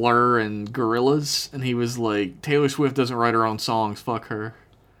from Blur and Gorillaz, and he was like, Taylor Swift doesn't write her own songs. Fuck her.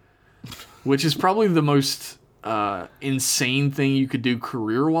 Which is probably the most insane thing you could do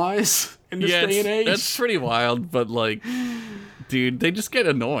career-wise in this day and age. That's pretty wild, but like, dude, they just get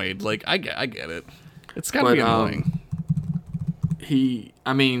annoyed. Like, I get it. It's gotta be annoying.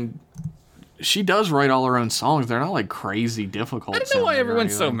 She does write all her own songs. They're not like crazy difficult. I don't know why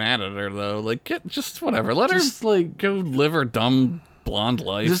everyone's so mad at her though. Like, just whatever. Let her like go live her dumb blonde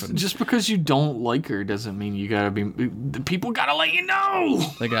life. Just because you don't like her doesn't mean you gotta be. People gotta let you know.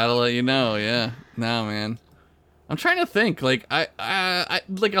 They gotta let you know. Yeah. No, man. I'm trying to think. Like, I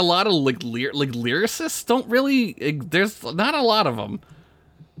like a lot of like lyricists don't really. There's not a lot of them.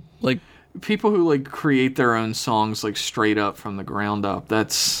 Like. People who like create their own songs like straight up from the ground up.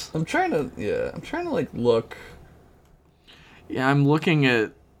 That's. I'm trying to like look. Yeah, I'm looking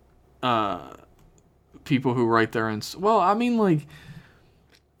at people who write their own. Well, I mean, like,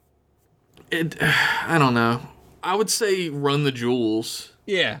 I don't know. I would say Run the Jewels.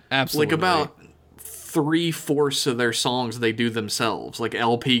 Yeah, absolutely. Like about 3/4 of their songs they do themselves. Like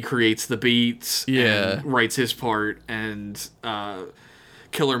LP creates the beats. Yeah. And writes his part, and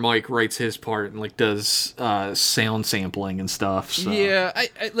Killer Mike writes his part and like does sound sampling and stuff. So. Yeah, I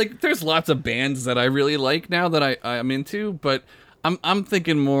like. There's lots of bands that I really like now that I'm into, but I'm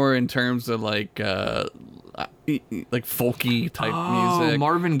thinking more in terms of like folky type music.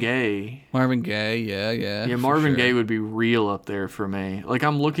 Marvin Gaye. Marvin Gaye, yeah. Yeah, Marvin Gaye would be real up there for me. Like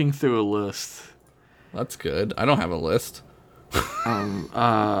I'm looking through a list. That's good. I don't have a list.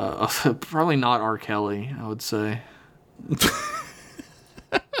 Probably not R. Kelly, I would say.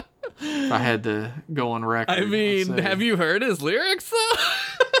 If I had to go on record. I mean, have you heard his lyrics though?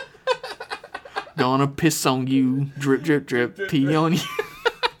 Gonna piss on you, drip, drip, drip, pee on you.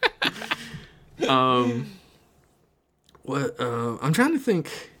 What? I'm trying to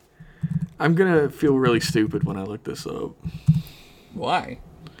think. I'm gonna feel really stupid when I look this up. Why?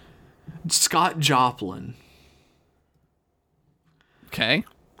 Scott Joplin. Okay.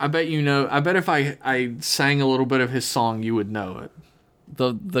 I bet you know. I bet if I sang a little bit of his song, you would know it.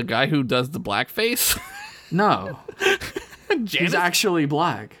 The guy who does the blackface? No. He's actually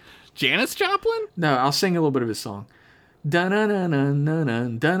black. Janis Joplin? No, I'll sing a little bit of his song. Oh,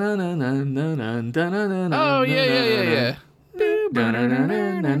 yeah.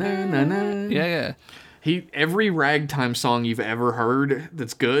 Yeah. Every ragtime song you've ever heard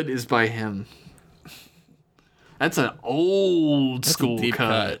that's good is by him. That's an old school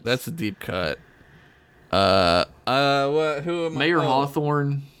cut. That's a deep cut. Who am I? Mayor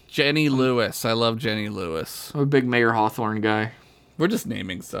Hawthorne. Jenny Lewis. I love Jenny Lewis. I'm a big Mayor Hawthorne guy. We're just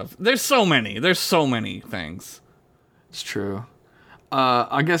naming stuff. There's so many things. It's true.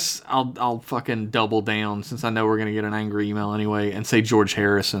 I guess I'll fucking double down since I know we're gonna get an angry email anyway and say George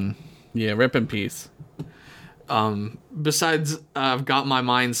Harrison. Yeah, rip in peace. Besides, I've got my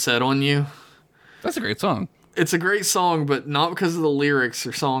mind set on you. That's a great song. It's a great song, but not because of the lyrics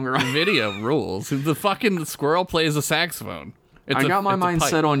or songwriting. The video rules. The fucking squirrel plays a saxophone. I Got My Mind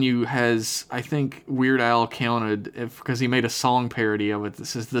Set on You has, I think Weird Al counted, because he made a song parody of it that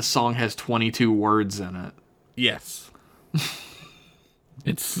says this song has 22 words in it. Yes.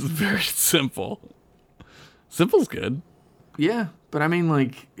 It's very simple. Simple's good. Yeah, but I mean,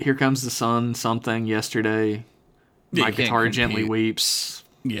 like, Here Comes the Sun, Something, Yesterday, Yeah, My Guitar Gently Weeps.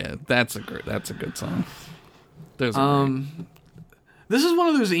 Yeah, that's a good song. This is one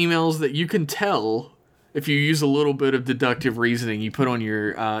of those emails that you can tell if you use a little bit of deductive reasoning. You put on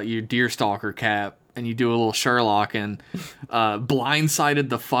your Deerstalker cap and you do a little Sherlock and blindsided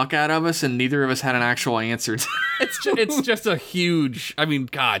the fuck out of us, and neither of us had an actual answer. It's just a huge. I mean,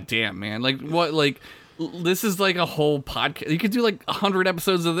 goddamn, man! Like what? Like this is like a whole podcast. You could do like 100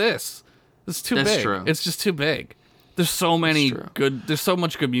 episodes of this. It's too big. That's true. It's just too big. There's so many good. There's so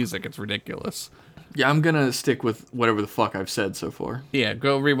much good music. It's ridiculous. Yeah, I'm gonna stick with whatever the fuck I've said so far. Yeah,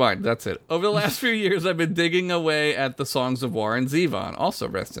 go rewind. That's it. Over the last few years, I've been digging away at the songs of Warren Zevon, also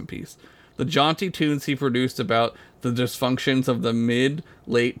rest in peace. The jaunty tunes he produced about the dysfunctions of the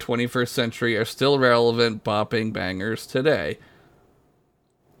mid-late 21st century are still relevant bopping bangers today.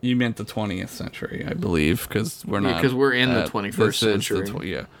 You meant the 20th century, I believe, because we're not. Yeah, because we're in the 21st century.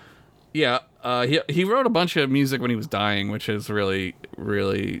 He wrote a bunch of music when he was dying, which is really,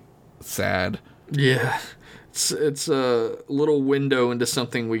 really sad. Yeah, it's a little window into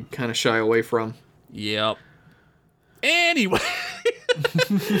something we kind of shy away from. Yep. Anyway,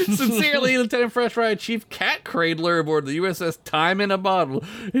 Sincerely, Lieutenant Fresh Fry, Chief Cat Cradler aboard the USS Time in a Bottle.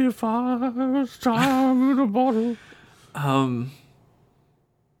 If I was time in a bottle.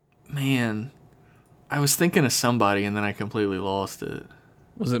 Man, I was thinking of somebody and then I completely lost it.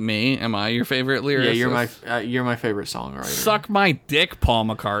 Was it me? Am I your favorite lyricist? Yeah, you're my favorite songwriter. Suck my dick, Paul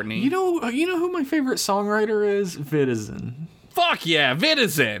McCartney. You know who my favorite songwriter is? Vitizen. Fuck yeah,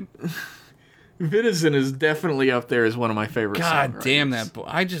 Vitizen. Vitizen is definitely up there as one of my favorite songwriters. God damn that boy.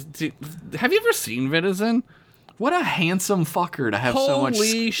 Have you ever seen Vitizen? What a handsome fucker to have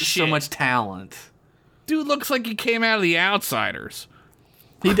so much talent. Dude looks like he came out of The Outsiders.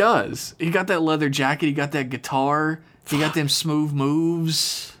 He does. He got that leather jacket, he got that guitar, he got them smooth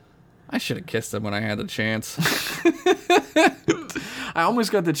moves. I should have kissed him when I had the chance. I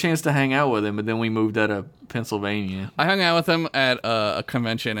almost got the chance to hang out with him, but then we moved out of Pennsylvania. I hung out with him at a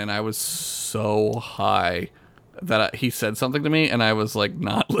convention, and I was so high that he said something to me, and I was like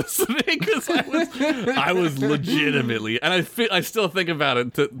not listening because I was legitimately, and I still think about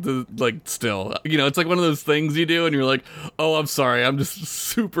it still. You know, it's like one of those things you do, and you're like, oh, I'm sorry, I'm just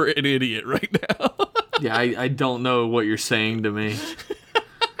super an idiot right now. Yeah, I don't know what you're saying to me.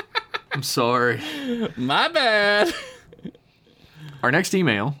 I'm sorry. My bad. Our next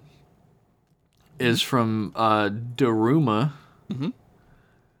email is from Daruma. Mm-hmm.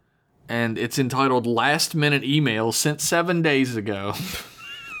 And it's entitled Last Minute Email Sent 7 days ago.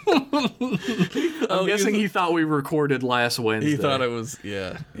 I'm guessing he thought we recorded last Wednesday. He thought it was,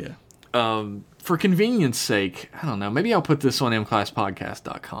 yeah. For convenience sake, I don't know, maybe I'll put this on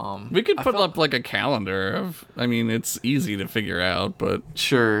mclasspodcast.com. We could put up like a calendar of, it's easy to figure out, but...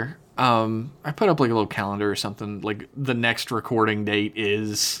 Sure. I put up like a little calendar or something, like the next recording date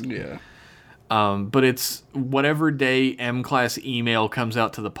is... Yeah. But it's whatever day M-Class email comes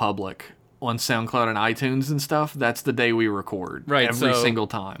out to the public on SoundCloud and iTunes and stuff, that's the day we record. Right. Every single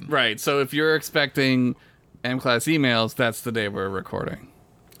time. Right. So if you're expecting M-Class emails, that's the day we're recording.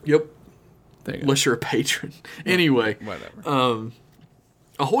 Yep. Unless you're a patron. Anyway. Whatever.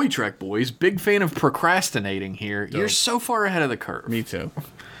 Ahoy, Trek boys. Big fan of procrastinating here. Dope. You're so far ahead of the curve. Me too.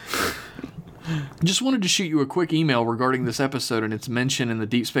 Just wanted to shoot you a quick email regarding this episode and its mention in the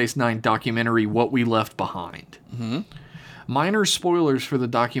Deep Space Nine documentary What We Left Behind. Mm-hmm. Minor spoilers for the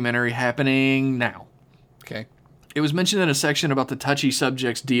documentary happening now. Okay. It was mentioned in a section about the touchy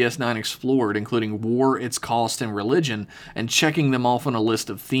subjects DS9 explored, including war, its cost, and religion, and checking them off on a list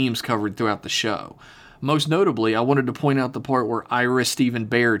of themes covered throughout the show. Most notably, I wanted to point out the part where Ira Stephen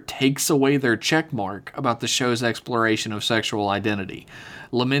Bear takes away their checkmark about the show's exploration of sexual identity,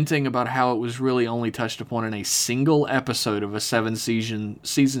 lamenting about how it was really only touched upon in a single episode of a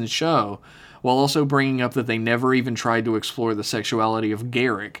 7-season show, while also bringing up that they never even tried to explore the sexuality of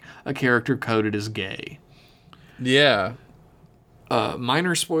Garrick, a character coded as gay. Yeah.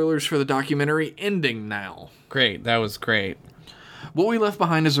 Minor spoilers for the documentary ending now. Great. That was great. What We Left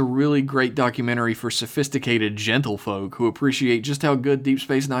Behind is a really great documentary for sophisticated gentlefolk who appreciate just how good Deep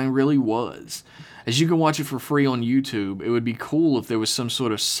Space Nine really was. As you can watch it for free on YouTube, it would be cool if there was some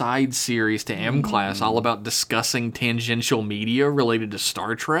sort of side series to M-Class all about discussing tangential media related to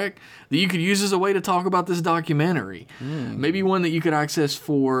Star Trek that you could use as a way to talk about this documentary. Maybe one that you could access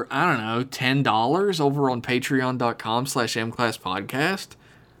for, I don't know, $10 over on patreon.com/mclasspodcast.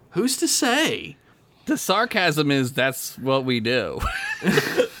 Who's to say? The sarcasm is that's what we do.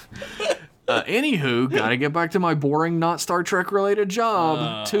 Anywho, gotta get back to my boring, not Star Trek related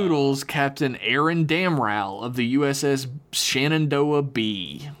job. Toodles, Captain Aaron Damrau of the USS Shenandoah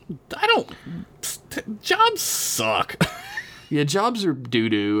B. Jobs suck. Yeah, jobs are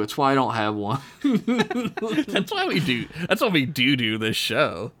doo-doo. That's why I don't have one. That's why we do this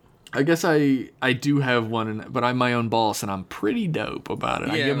show. I guess I do have one, but I'm my own boss, and I'm pretty dope about it.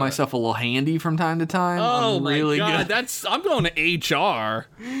 Yeah, I give myself a little handy from time to time. Oh I'm my really god, good. I'm going to HR.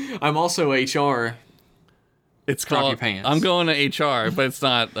 I'm also HR. It's Drop called. your pants. I'm going to HR, but it's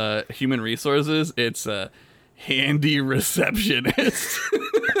not human resources. It's a handy receptionist.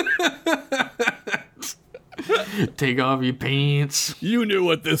 Take off your pants. You knew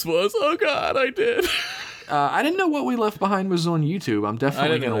what this was. Oh god, I did. I didn't know What We Left Behind was on YouTube. I'm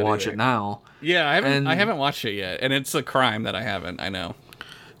definitely going to watch it now. Yeah, I haven't watched it yet, and it's a crime that I haven't. I know.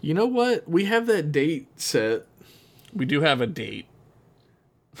 You know what? We have that date set. We do have a date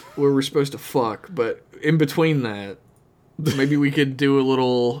where we're supposed to fuck, but in between that, maybe we could do a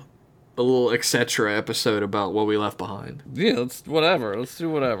little etc. episode about What We Left Behind. Yeah, let's do whatever. I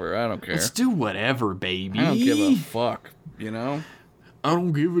don't care. Let's do whatever, baby. I don't give a fuck, you know? I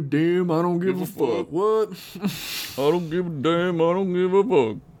don't give a damn, I don't give a fuck. What? I don't give a damn, I don't give a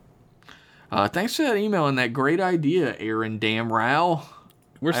fuck. Thanks for that email and that great idea, Aaron Damrow.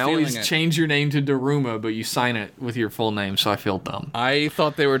 We're stealing I always it. change your name to Daruma, but you sign it with your full name, so I feel dumb. I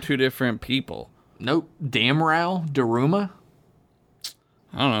thought they were two different people. Nope. Damrow? Daruma?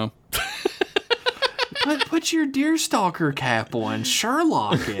 I don't know. Put your Deerstalker cap on.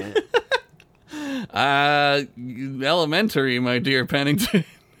 Sherlock it. Elementary, my dear Pennington.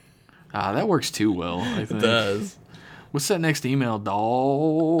 That works too well, I think. It does. What's that next email,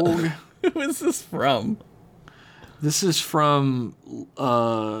 dog? Who is this from? This is from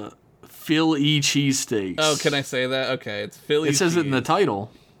Phil E. Cheesesteaks. Oh, can I say that? Okay, it's Philly. It says it in the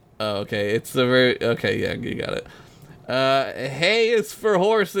title. Oh, okay. It's the very... Okay, yeah, you got it. Hey, it's for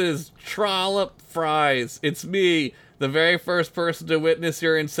horses. Trollop fries. It's me, the very first person to witness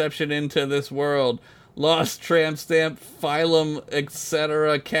your inception into this world. Lost tramp stamp, phylum,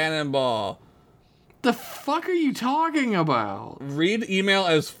 etc. Cannonball. The fuck are you talking about? Read email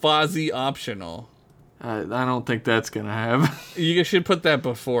as Fozzie optional. I don't think that's gonna happen. You should put that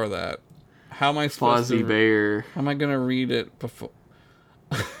before that. How am I supposed Fozzie to... Bear. How am I gonna read it before...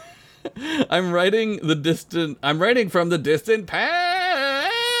 I'm writing from the distant past.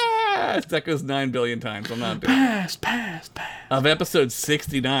 That goes 9 billion times. I'm not doing it. Past. Of episode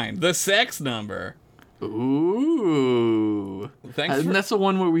 69, the sex number. Ooh. Thanks And that's the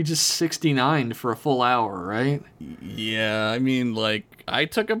one where we just 69'd for a full hour, right? Yeah, I mean, like, I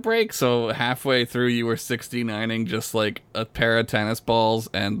took a break, so halfway through you were 69ing just like a pair of tennis balls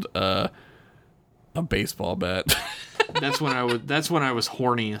and a baseball bat. That's when I was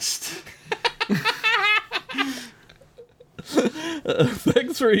horniest.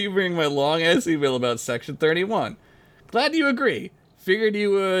 Thanks for hearing my long-ass email about Section 31. Glad you agree. Figured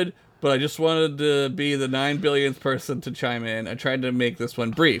you would, but I just wanted to be the 9 billionth person to chime in. I tried to make this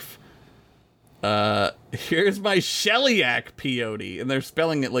one brief. Here's my Shellyak peyote, and they're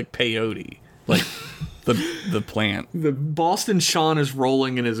spelling it like peyote, like the plant. The Boston Sean is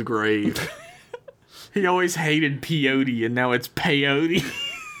rolling in his grave. He always hated peyote, and now it's peyote.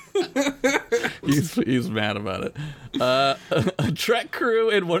 He's mad about it. A Trek crew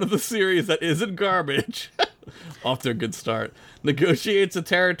in one of the series that isn't garbage, off to a good start, negotiates a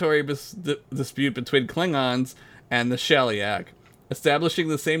territory dispute between Klingons and the Shellyak, establishing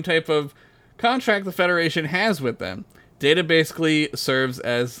the same type of contract the Federation has with them. Data basically serves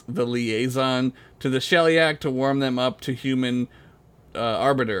as the liaison to the Shellyak to warm them up to human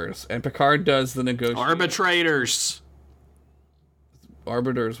arbiters, and Picard does the negotiation.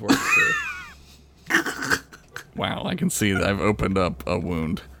 Arbiters work too. Wow, I can see that I've opened up a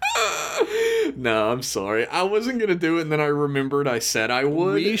wound. No, I'm sorry. I wasn't going to do it, and then I remembered I said I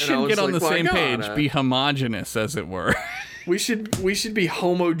would. We should get on the same page, be homogenous, as it were. We should be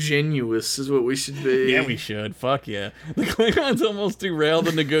homogeneous, is what we should be. Yeah, we should. Fuck yeah. The Klingons almost derailed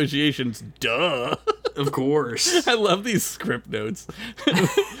the negotiations. Duh. Of course. I love these script notes.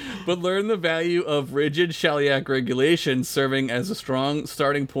 But learn the value of rigid Shellyak regulations, serving as a strong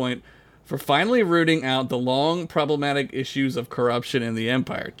starting point for finally rooting out the long problematic issues of corruption in the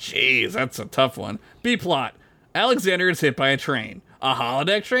Empire. Jeez, that's a tough one. B-plot. Alexander is hit by a train. A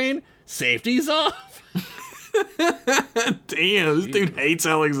holodeck train? Safety's off? Damn, this dude hates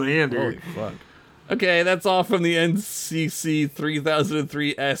Alexander. Holy fuck. Okay, that's all from the NCC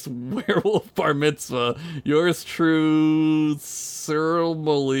 3003S Werewolf Bar Mitzvah. Yours true,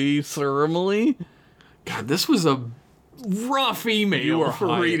 Surmally? God, this was a rough email. You are for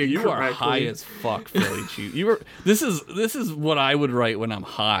high. reading You correctly. are high as fuck, Philly Chew. You are. This is what I would write when I'm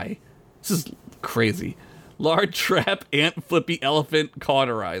high. This is crazy. Large trap ant flippy elephant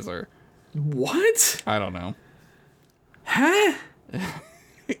cauterizer. What? I don't know. Huh?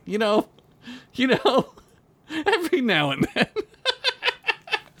 You know, every now and then.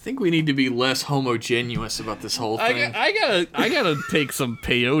 I think we need to be less homogeneous about this whole thing. I gotta take some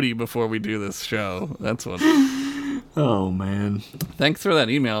peyote before we do this show. That's what. Oh man. Thanks for that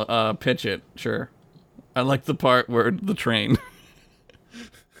email. Pitch it, sure. I like the part where the train.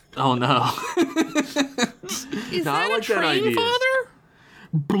 Oh no. Is No, that I like a train, that idea. Father?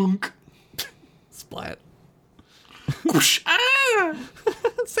 Blunk. Splat. Ah!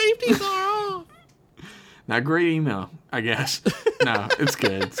 Safety's off. Now, great email, I guess. No, it's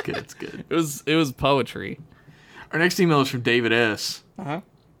good. It's good. It's good. It was poetry. Our next email is from David S. Uh-huh.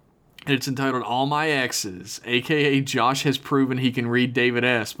 And it's entitled All My Exes, a.k.a. Josh has proven he can read David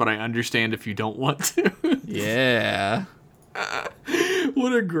S., but I understand if you don't want to. Yeah.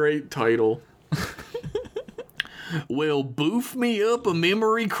 What a great title. Well, boof me up a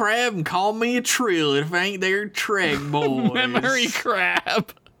memory crab and call me a trill if ain't there Trek boys. Memory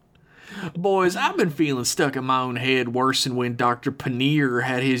crab. Boys, I've been feeling stuck in my own head worse than when Dr. Paneer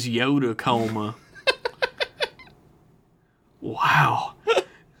had his Yoda coma. Wow.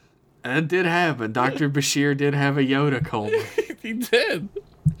 That did happen. Dr. Bashir did have a Yoda coma. He did.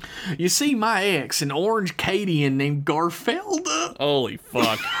 You see, my ex, an orange Cadian named Garfelda. Holy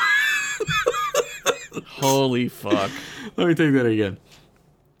fuck. Holy fuck. Let me take that again.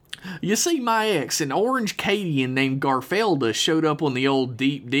 You see, my ex, an orange Cadian named Garfelda, showed up on the old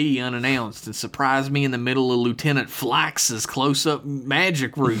Deep D unannounced and surprised me in the middle of Lieutenant Flax's close-up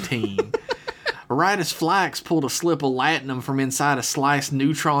magic routine. Right as Flax pulled a slip of latinum from inside a sliced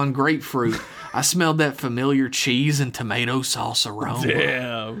neutron grapefruit, I smelled that familiar cheese and tomato sauce aroma.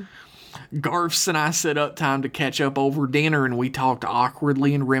 Damn. Garfs and I set up time to catch up over dinner, and we talked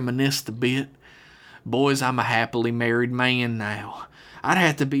awkwardly and reminisced a bit. Boys, I'm a happily married man now. I'd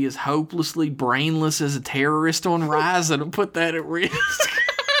have to be as hopelessly brainless as a terrorist on Ryza to put that at risk.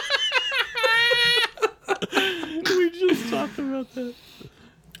 We just talked about that.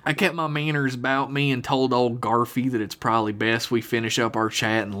 I kept my manners about me and told old Garfy that it's probably best we finish up our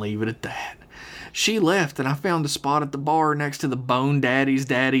chat and leave it at that. She left, and I found a spot at the bar next to the Bone Daddy's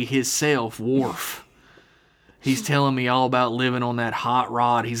daddy himself, Worf. He's telling me all about living on that hot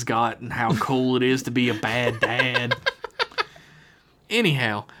rod he's got and how cool it is to be a bad dad.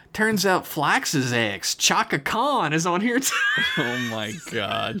 Anyhow, turns out Flax's ex, Chaka Khan, is on here too. Oh my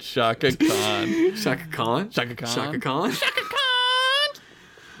god, Shaka Khan. Shaka Khan? Shaka Khan. Shaka Khan? Shaka Khan!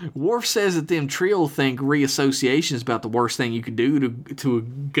 Worf says that them Trill think reassociation is about the worst thing you could do to a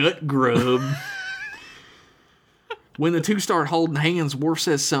gut grub. When the two start holding hands, Worf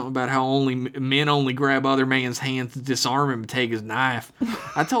says something about how men only grab other man's hands to disarm him and take his knife.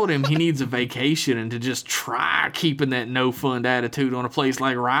 I told him he needs a vacation and to just try keeping that no-fun attitude on a place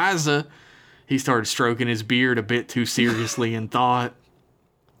like Ryza. He started stroking his beard a bit too seriously in thought.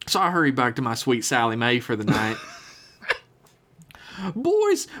 So I hurried back to my sweet Sally Mae for the night.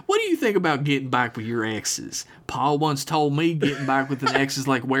 Boys, what do you think about getting back with your exes? Paul once told me getting back with an ex is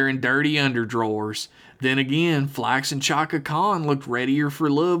like wearing dirty underdrawers. Then again, Flax and Chaka Khan looked readier for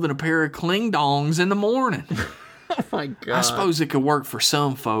love than a pair of kling-dongs in the morning. Oh my god. I suppose it could work for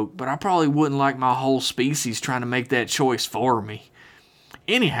some folk, but I probably wouldn't like my whole species trying to make that choice for me.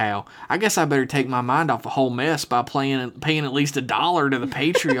 Anyhow, I guess I better take my mind off the whole mess by paying at least $1 to the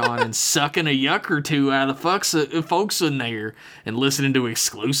Patreon and sucking a yuck or two out of the folks in there and listening to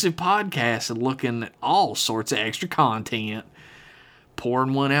exclusive podcasts and looking at all sorts of extra content.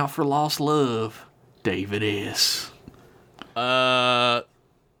 Pouring one out for lost love, David S. Yeah,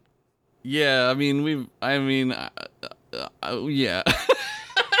 I mean, yeah.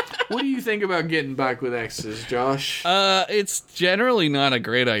 What do you think about getting back with exes, Josh? It's generally not a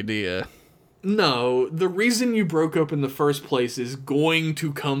great idea. No, the reason you broke up in the first place is going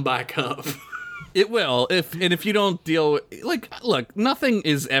to come back up. It will, if you don't deal with, like, look, nothing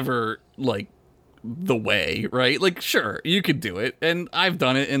is ever, like, the way, right? Like, sure, you could do it, and I've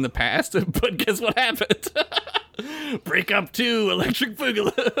done it in the past, but guess what happened? Break Up 2, Electric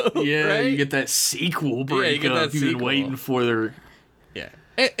Boogaloo. Yeah, right? You get that sequel breakup you've been waiting for. Yeah,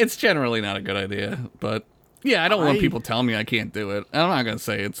 it's generally not a good idea, but yeah, I don't want people telling me I can't do it. I'm not gonna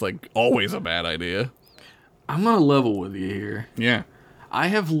say it's like always a bad idea. I'm gonna level with you here. Yeah, I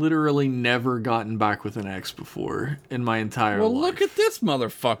have literally never gotten back with an ex before in my entire life. Well, look at this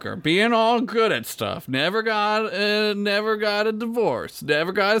motherfucker being all good at stuff. Never got a divorce.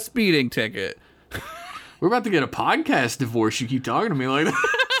 Never got a speeding ticket. We're about to get a podcast divorce. You keep talking to me like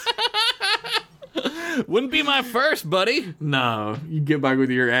that. Wouldn't be my first, buddy. No, you get back with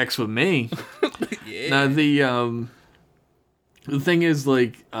your ex with me. Yeah. Now the thing is,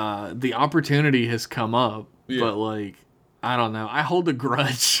 like, the opportunity has come up, but like, I don't know. I hold a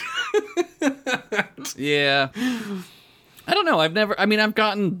grudge. Yeah. I don't know. I've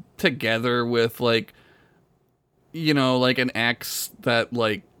gotten together with, like, you know, like an ex that,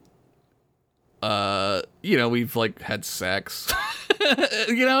 like, you know, we've, like, had sex.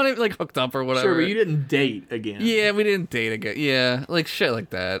 You know what I mean? Like, hooked up or whatever. Sure, but you didn't date again. Yeah, we didn't date again. Yeah, like, shit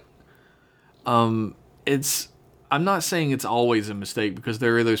like that. I'm not saying it's always a mistake, because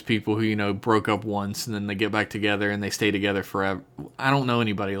there are those people who, you know, broke up once and then they get back together and they stay together forever. I don't know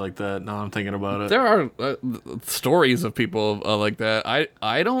anybody like that. Now I'm thinking about it. There are stories of people like that.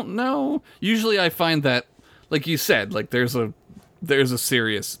 I don't know. Usually I find that, like you said, like there's a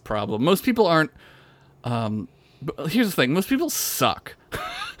serious problem. Most people aren't. But here's the thing: most people suck,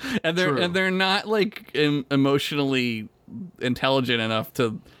 and they're not like emotionally intelligent enough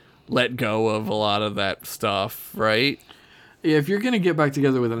to let go of a lot of that stuff, right? Yeah, if you're going to get back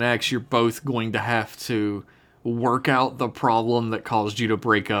together with an ex, you're both going to have to work out the problem that caused you to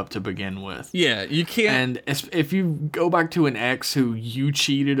break up to begin with. Yeah, you can't. And if you go back to an ex who you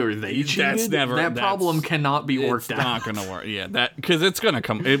cheated or they cheated, that problem cannot be worked out. It's not gonna work. Yeah, because it's gonna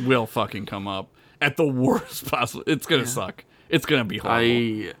come. It will fucking come up at the worst possible. It's gonna suck. It's gonna be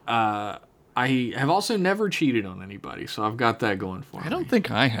horrible. I have also never cheated on anybody, so I've got that going for me. I don't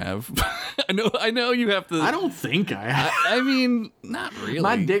think I have. I know you have to. I don't think I have. I mean, not really.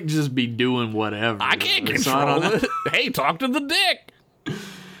 My dick just be doing whatever. I can't control it. Hey, talk to the dick.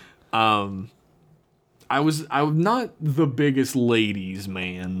 I'm not the biggest ladies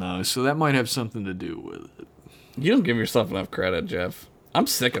man though, so that might have something to do with it. You don't give yourself enough credit, Jeff. I'm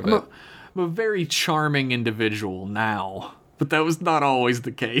sick of it. I'm a very charming individual now, but that was not always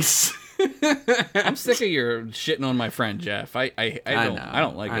the case. I'm sick of your shitting on my friend Jeff. I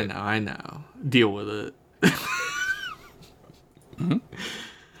don't like it. I know. Deal with it. Mm-hmm.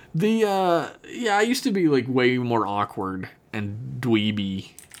 I used to be like way more awkward and dweeby.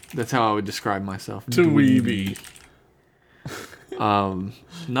 That's how I would describe myself. Dweeby.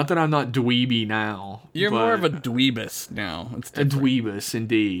 Not that I'm not dweeby now. You're more of a dweebus now. It's a dweebus,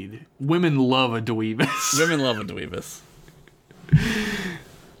 indeed. Women love a dweebus. Women love a dweebus.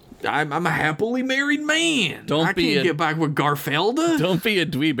 I'm a happily married man. I can't get back with Garfelda. Don't be a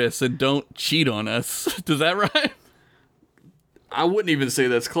dweebus and don't cheat on us. Does that rhyme? I wouldn't even say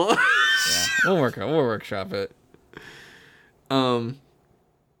that's close. Yeah, we'll workshop it.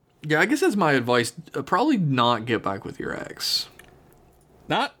 Yeah, I guess that's my advice. Probably not get back with your ex.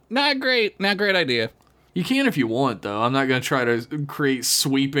 Not great idea. You can if you want, though. I'm not going to try to create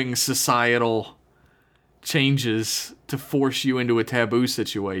sweeping societal changes to force you into a taboo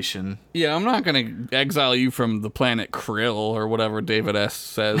situation. Yeah, I'm not going to exile you from the planet Krill or whatever David S.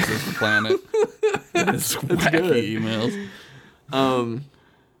 says is the planet. His wacky emails.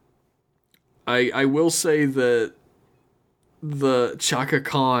 I will say that the Chaka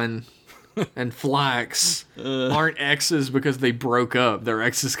Khan and Flax aren't exes because they broke up. They're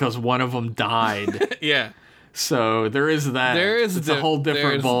exes because one of them died. Yeah. So there is that. It's a whole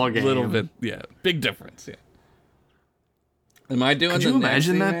different ballgame. Little bit, yeah. Big difference, yeah. Am I doing? Could you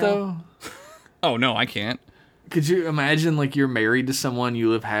imagine that though? Oh no, I can't. Could you imagine like you're married to someone, you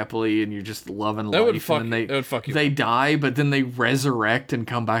live happily, and you're just loving life, and that would fuck you. They die, but then they resurrect and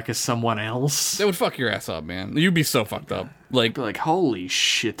come back as someone else. That would fuck your ass up, man. You'd be so fucked up. Like holy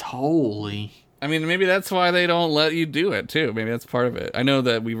shit, holy. I mean, maybe that's why they don't let you do it too. Maybe that's part of it. I know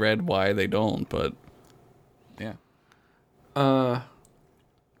that we read why they don't, but yeah. Why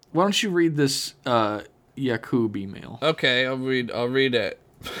don't you read this Yakub email? Okay, I'll read it.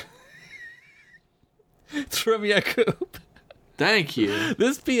 It's from Yakub. Thank you.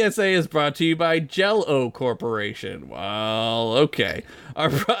 This PSA is brought to you by Jell-O Corporation. Well, okay. Our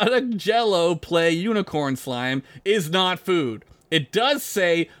product Jell-O Play Unicorn Slime is not food. It does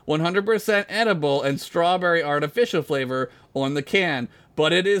say 100% edible and strawberry artificial flavor on the can,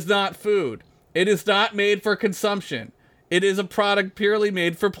 but it is not food. It is not made for consumption. It is a product purely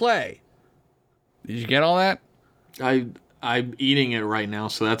made for play. Did you get all that? I'm eating it right now,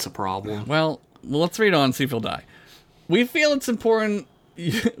 so that's a problem. Well, let's read on and see if you'll die. We feel it's important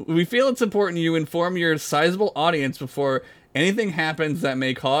you inform your sizable audience before anything happens that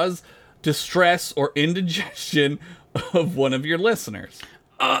may cause distress or indigestion of one of your listeners.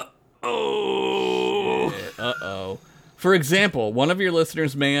 Uh-oh. For example, one of your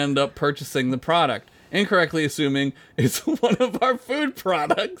listeners may end up purchasing the product, incorrectly assuming it's one of our food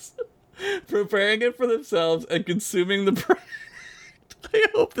products, preparing it for themselves, and consuming the product. I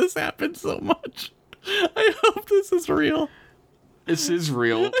hope this happens so much. I hope this is real. This is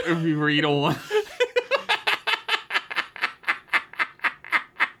real. If you read on.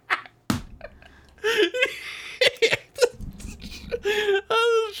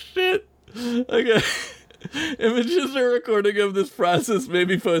 Oh, shit. Okay. Images or recording of this process may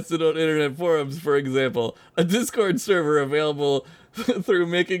be posted on internet forums, for example, a Discord server available through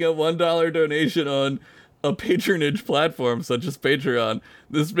making a $1 donation on a patronage platform such as Patreon.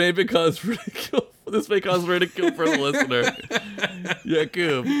 This may cause ridicule for the listener.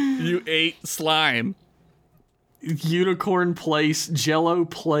 Yakub, you ate slime. Unicorn Place Jell-O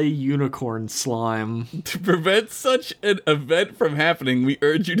Play Unicorn Slime. To prevent such an event from happening, we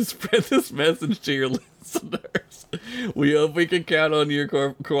urge you to spread this message to your listeners. We hope we can count on your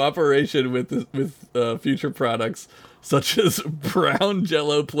cooperation with future products, such as brown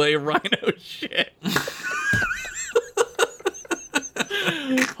Jell-O Play Rhino shit.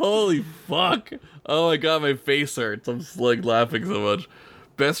 Holy fuck. Oh my god, my face hurts. I'm just like laughing so much.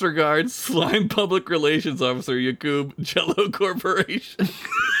 Best regards, Slime Public Relations Officer Yakub, Jell-O Corporation.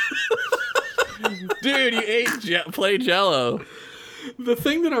 Dude, you ate play Jell-O. The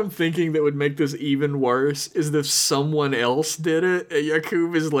thing that I'm thinking that would make this even worse is if someone else did it, and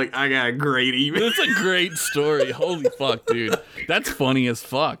Yakub is like, I got a great email. That's a great story. Holy fuck, dude. That's funny as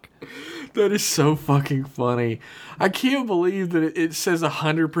fuck. That is so fucking funny. I can't believe that it says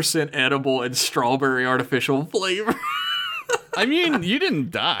 100% edible and strawberry artificial flavor. I mean, you didn't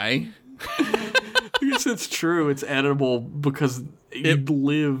die. I guess it's true. It's edible because you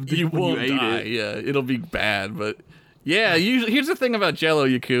lived. You when won't you ate die. it. Yeah, it'll be bad, but yeah. Here's the thing about Jell-O,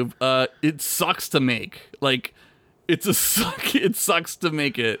 Yakub. It sucks to make. Like, it sucks to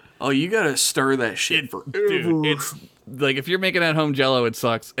make it. Oh, you gotta stir that shit forever. Dude, it's like if you're making at home Jell-O, it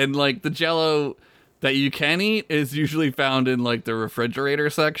sucks. And like the Jell-O that you can eat is usually found in like the refrigerator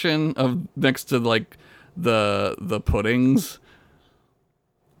section of next to like the puddings.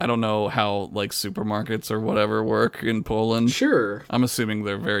 I don't know how like supermarkets or whatever work in Poland. Sure. I'm assuming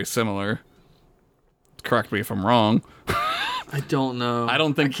they're very similar. Correct me if I'm wrong. I don't know. I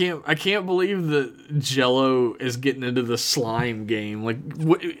don't think I can't believe that Jell-O is getting into the slime game. Like,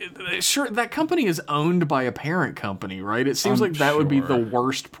 sure, that company is owned by a parent company, right? It seems like that would be the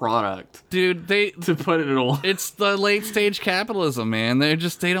worst product, dude. To put it all. It's the late stage capitalism, man. They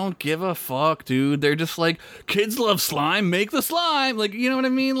don't give a fuck, dude. They're just like, kids love slime, make the slime. Like, you know what I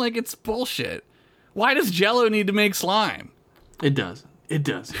mean? Like, it's bullshit. Why does Jell-O need to make slime? It does. It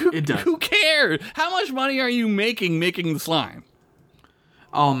does. It does. Who cares? How much money are you making the slime?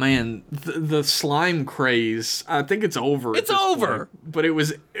 Oh man, the slime craze. I think it's over. It's over. Point, but it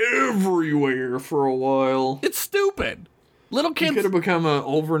was everywhere for a while. It's stupid. Little kids You could have become an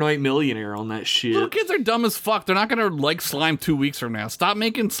overnight millionaire on that shit. Little kids are dumb as fuck. They're not gonna like slime 2 weeks from now. Stop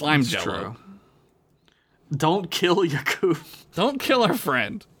making slime Jell-O. True. Don't kill Yakub. Don't kill our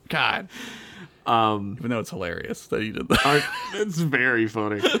friend. God. Even though it's hilarious that you did that. It's very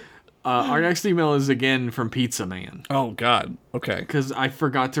funny. Our next email is again from Pizza Man. Oh, God. Okay. Because I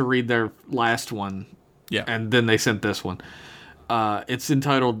forgot to read their last one. Yeah. And then they sent this one. It's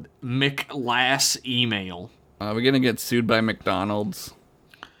entitled McLass Email. We're going to get sued by McDonald's.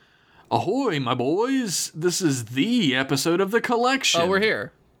 Ahoy, my boys. This is the episode of the collection. Oh, we're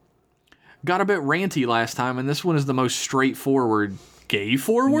here. Got a bit ranty last time, and this one is the most straightforward,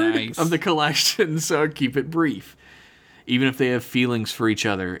 gay-forward Nice. of the collection, so keep it brief. Even if they have feelings for each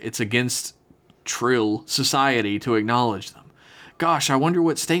other, it's against Trill society to acknowledge them. Gosh, I wonder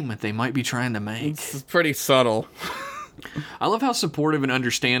what statement they might be trying to make. It's pretty subtle. I love how supportive and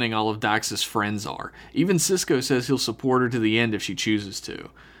understanding all of Dax's friends are. Even Cisco says he'll support her to the end if she chooses to.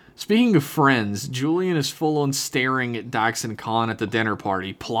 Speaking of friends, Julian is full on staring at Dax and Khan at the dinner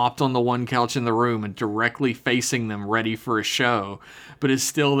party, plopped on the one couch in the room and directly facing them ready for a show, but is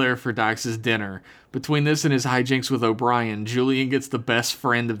still there for Dax's dinner. Between this and his hijinks with O'Brien, Julian gets the best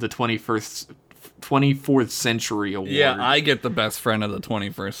friend of the 24th century award. Yeah, I get the best friend of the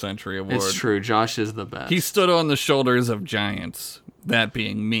 21st century award. It's true, Josh is the best. He stood on the shoulders of giants, that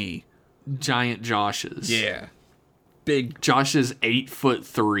being me. Giant Joshes. Yeah. Big. Josh is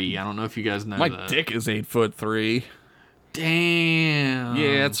 8'3". I don't know if you guys know My that. dick is 8'3". Damn.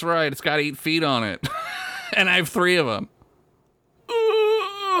 Yeah, that's right. It's got 8 feet on it. And I have 3 of them.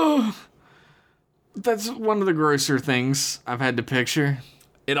 That's one of the grosser things I've had to picture.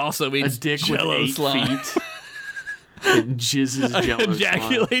 It also means A dick Jell-O with 8 slime. feet. It jizzes Jell-O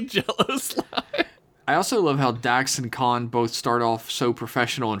Ejaculate Jell-O slime. I also love how Dax and Khan both start off so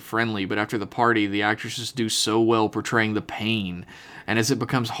professional and friendly, but after the party, the actresses do so well portraying the pain. And as it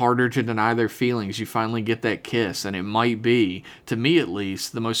becomes harder to deny their feelings, you finally get that kiss, and it might be, to me at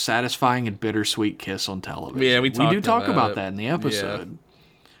least, the most satisfying and bittersweet kiss on television. Yeah, we do talk about it. that in the episode.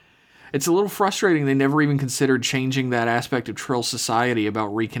 It's a little frustrating they never even considered changing that aspect of Trill society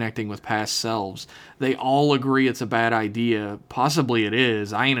about reconnecting with past selves. They all agree it's a bad idea. Possibly it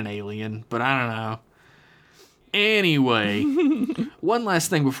is. I ain't an alien, but I don't know. Anyway, one last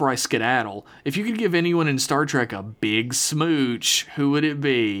thing before I skedaddle. If you could give anyone in Star Trek a big smooch, who would it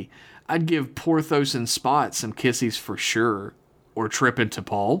be? I'd give Porthos and Spot some kissies for sure. Or Trip and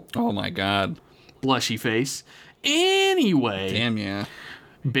T'Pol. Oh my god. Blushy face. Anyway. Damn yeah.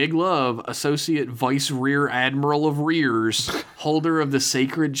 Big love, Associate Vice Rear Admiral of Rears, holder of the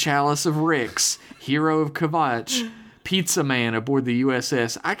Sacred Chalice of Rix, hero of Kvatch, pizza man aboard the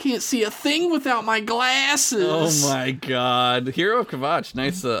USS. I can't see a thing without my glasses. Oh my god. Hero of Kvatch.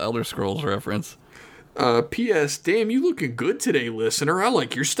 Nice Elder Scrolls reference. P.S. Damn, you looking good today, listener. I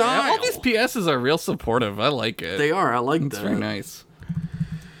like your style. Yeah, all these PSs are real supportive. I like it. They are. I like It's that. very nice.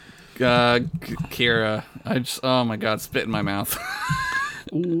 Kira. Oh my god, spit in my mouth.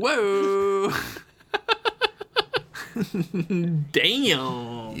 Whoa.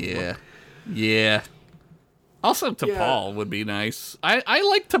 Damn. Yeah. Yeah. Also, T'Pol would be nice. I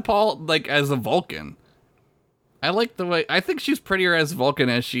like T'Pol, like, as a Vulcan. I like the way... I think she's prettier as Vulcan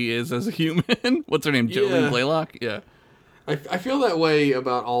as she is as a human. What's her name? Jolene Blaylock? Yeah. I feel that way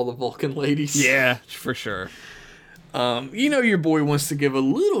about all the Vulcan ladies. Yeah, for sure. You know your boy wants to give a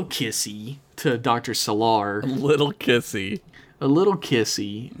little kissy to Dr. Solar. A little kissy.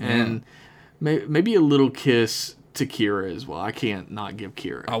 And maybe a little kiss to Kira as well. I can't not give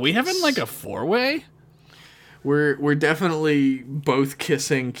Kira. Are we having, like, a 4-way? We're definitely both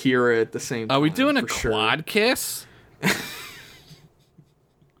kissing Kira at the same time. Are we doing a quad kiss?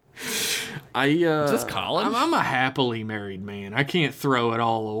 Just college? I'm a happily married man. I can't throw it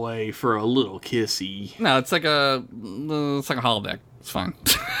all away for a little kissy. No, it's like a holodeck. It's fine.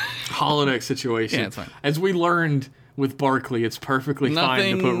 Holodeck situation. Yeah, it's fine. As we learned with Barkley, it's perfectly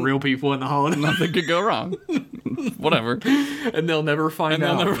fine to put real people in the holodeck. Nothing could go wrong. Whatever. And they'll never find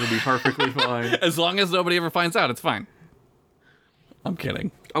out. It'll be perfectly fine. As long as nobody ever finds out, it's fine. I'm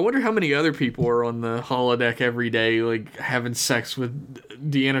kidding. I wonder how many other people are on the holodeck every day, like, having sex with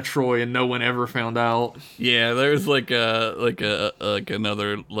Deanna Troi and no one ever found out. Yeah, there's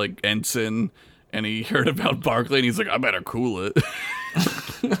another ensign, and he heard about Barkley, and he's like, I better cool it.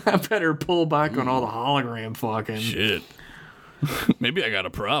 I better pull back on all the hologram fucking. Shit. Maybe I got a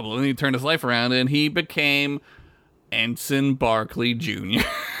problem. And he turned his life around, and he became Ensign Barkley Jr.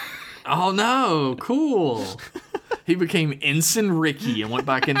 Oh no, cool. He became Ensign Ricky and went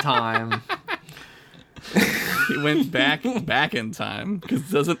back in time. He went back in time. Because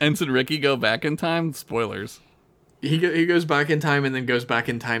doesn't Ensign Ricky go back in time? Spoilers. He goes back in time and then goes back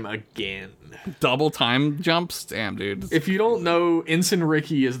in time again. Double time jumps? Damn, dude. If you don't know, Ensign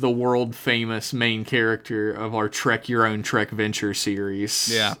Ricky is the world-famous main character of our Trek Your Own Trek Venture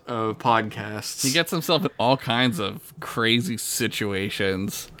series of podcasts. He gets himself in all kinds of crazy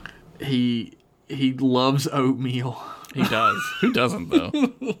situations. He loves oatmeal. He does. Who doesn't, though?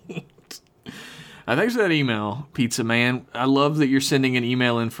 Thanks for that email, Pizza Man. I love that you're sending an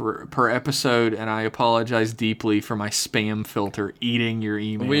email in per episode, and I apologize deeply for my spam filter eating your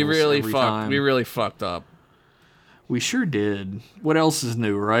emails. We really fucked up. We sure did. What else is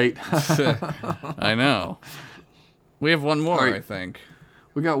new, right? I know. We have one more, right. I think.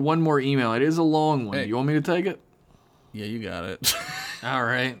 We got one more email. It is a long one. Hey. You want me to take it? Yeah, you got it. All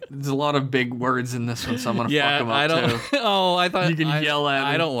right. There's a lot of big words in this one, so I'm going to fuck them up, too. Oh, I thought... You can yell at them.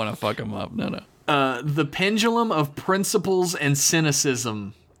 I don't want to fuck them up. No. The Pendulum of Principles and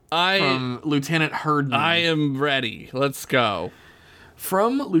Cynicism from Lieutenant Herdman. I am ready. Let's go.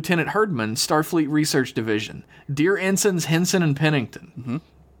 From Lieutenant Herdman, Starfleet Research Division. Dear Ensigns Henson and Pennington,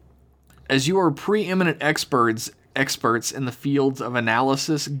 as you are preeminent experts in the fields of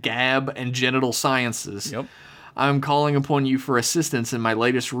analysis, gab, and genital sciences, I'm calling upon you for assistance in my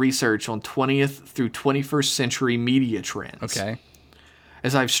latest research on 20th through 21st century media trends. Okay.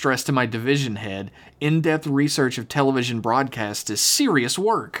 As I've stressed to my division head, in-depth research of television broadcasts is serious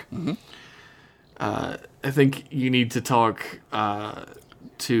work. I think you need to talk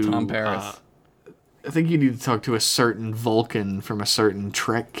to... Tom Paris. I think you need to talk to a certain Vulcan from a certain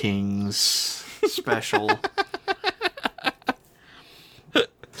Trek Kings special.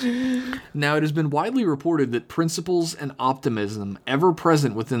 Now, it has been widely reported that principles and optimism, ever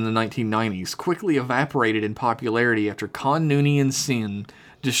present within the 1990s, quickly evaporated in popularity after Khan Noonien Sin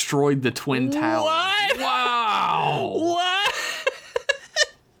destroyed the Twin Towers. What? Wow! What?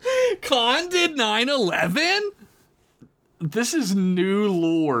 Khan did 9/11? This is new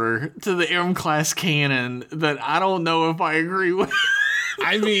lore to the M-Class canon that I don't know if I agree with.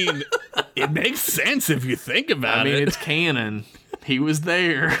 I mean, it makes sense if you think about it. I mean, it's canon. He was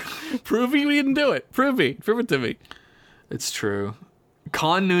there. Prove he didn't do it. Prove it to me. It's true.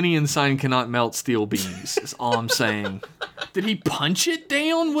 Khan Noonien sign cannot melt steel beams, is all I'm saying. Did he punch it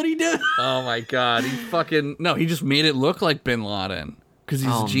down? What'd he do? Oh my god. He just made it look like Bin Laden. Because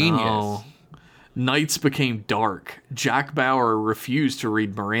he's a genius. No. Nights became dark. Jack Bauer refused to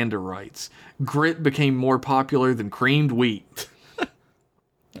read Miranda rights. Grit became more popular than creamed wheat.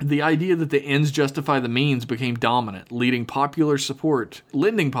 The idea that the ends justify the means became dominant, lending popular support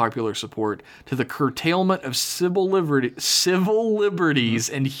to the curtailment of civil liberties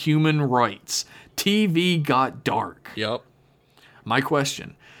and human rights. TV got dark. Yep. My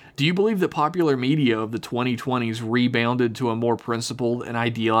question, do you believe that popular media of the 2020s rebounded to a more principled and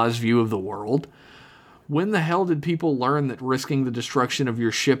idealized view of the world? When the hell did people learn that risking the destruction of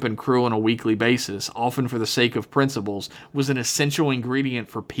your ship and crew on a weekly basis, often for the sake of principles, was an essential ingredient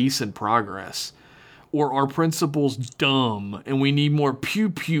for peace and progress? Or are principles dumb, and we need more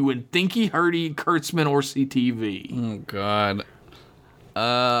pew-pew and thinky-hurdy Kurtzman or CTV? Oh, God.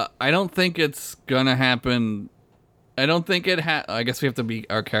 I don't think it's gonna happen. I don't think I guess we have to be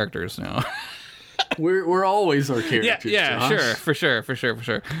our characters now. We're always our characters. Yeah, Josh. for sure.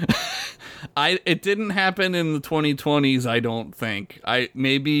 It didn't happen in the 2020s. I don't think.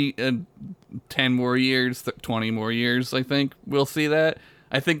 Maybe 10 more years, 20 more years. I think we'll see that.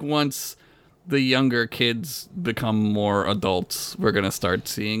 I think once the younger kids become more adults, we're gonna start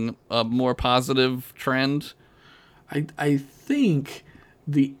seeing a more positive trend. I think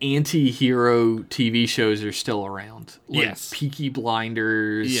the anti-hero TV shows are still around. Like Yes. Peaky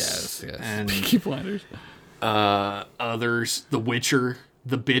Blinders. Yes. And Peaky Blinders. others. The Witcher.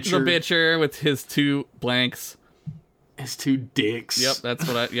 The Bitcher. The Bitcher with his 2 blanks. His 2 dicks. Yep, that's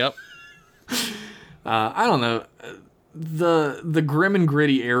what Yep. I don't know. The grim and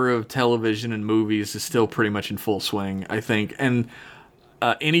gritty era of television and movies is still pretty much in full swing, I think. And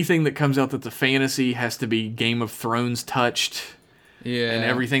anything that comes out that's a fantasy has to be Game of Thrones touched. Yeah. And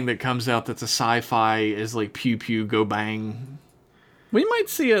everything that comes out that's a sci-fi is like pew pew go bang. We might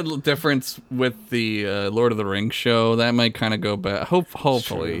see a difference with the Lord of the Rings show. That might kind of go back.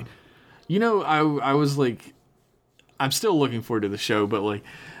 Hopefully. You know, I was like, I'm still looking forward to the show, but like,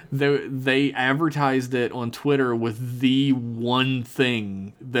 they advertised it on Twitter with the one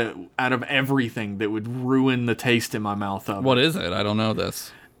thing that out of everything that would ruin the taste in my mouth of What is it? I don't know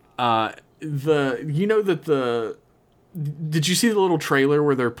this. Did you see the little trailer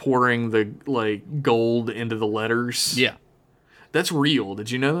where they're pouring the like gold into the letters? Yeah. That's real.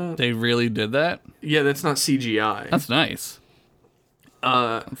 Did you know that? They really did that? Yeah, that's not CGI. That's nice.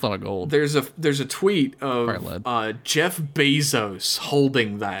 That's a lot of gold. There's a tweet of Jeff Bezos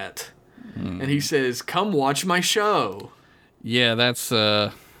holding that, and he says, "Come watch my show." Yeah, that's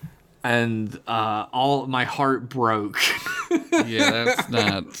and all my heart broke. Yeah,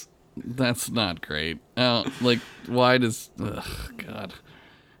 that's not great. Like, why does? Ugh, God.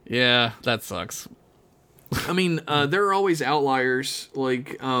 Yeah, that sucks. I mean, there are always outliers.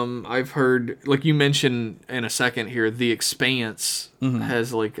 Like, I've heard, like you mentioned in a second here, The Expanse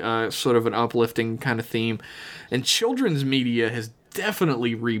has like sort of an uplifting kind of theme, and children's media has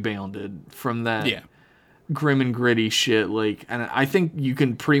definitely rebounded from that grim and gritty shit. Like, and I think you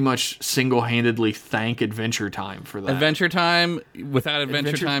can pretty much single-handedly thank Adventure Time for that. Adventure Time. Without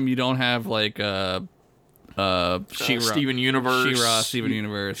Adventure Time, you don't have like She-Ra, Steven Universe, Steven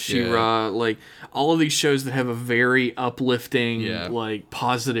Universe, She-Ra, like all of these shows that have a very uplifting, like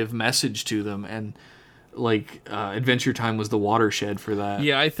positive message to them, and like Adventure Time was the watershed for that.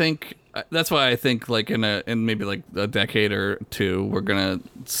 Yeah, I think that's why I think like in maybe like a decade or two, we're gonna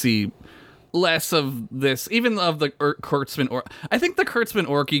see less of this, even of the Kurtzman. Or I think the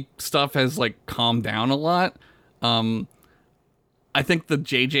Kurtzman-Orky stuff has like calmed down a lot. I think the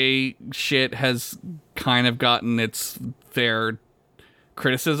JJ shit has kind of gotten its fair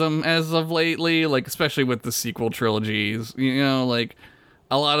criticism as of lately, like especially with the sequel trilogies. You know, like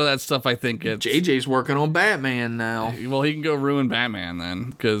a lot of that stuff. I think it's JJ's working on Batman now. Well, he can go ruin Batman then,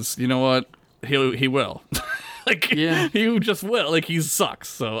 because you know what, he will. Like, he just will. Like, he sucks.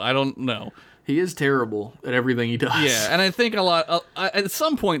 So I don't know. He is terrible at everything he does. Yeah, and I think a lot at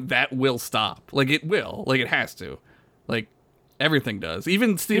some point that will stop. Like, it will. Like, it has to. Like, everything does.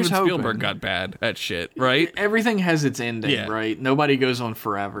 Even Steven Spielberg got bad at shit, right? Everything has its ending, right? Nobody goes on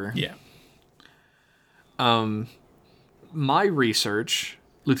forever. Yeah. My research,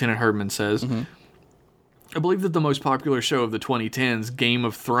 Lieutenant Herdman says, I believe that the most popular show of the 2010s, Game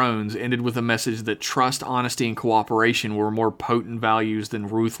of Thrones, ended with a message that trust, honesty, and cooperation were more potent values than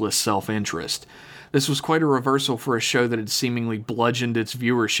ruthless self-interest. This was quite a reversal for a show that had seemingly bludgeoned its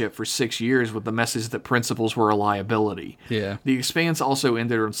viewership for 6 years with the message that principles were a liability. Yeah. The Expanse also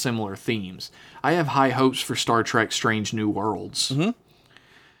ended on similar themes. I have high hopes for Star Trek Strange New Worlds.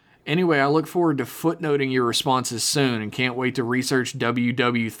 Anyway, I look forward to footnoting your responses soon and can't wait to research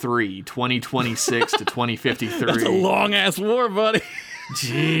WW3 2026 to 2053. That's a long-ass war, buddy.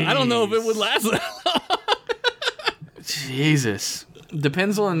 Jeez. I don't know if it would last that long. Jesus.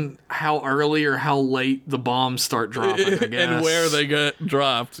 Depends on how early or how late the bombs start dropping, I guess. And where they get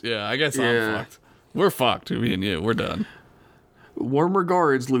dropped. Yeah, I guess I'm fucked. We're fucked, me and you. We're done. Warm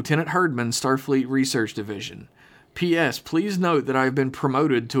regards, Lieutenant Herdman, Starfleet Research Division. P.S. Please note that I have been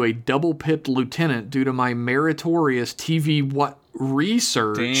promoted to a double-pipped lieutenant due to my meritorious TV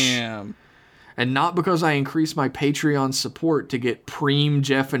research. Damn. And not because I increased my Patreon support to get preem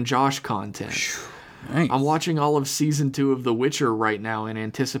Jeff and Josh content. Nice. I'm watching all of season 2 of The Witcher right now in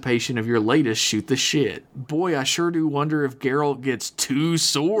anticipation of your latest Shoot the Shit. Boy, I sure do wonder if Geralt gets 2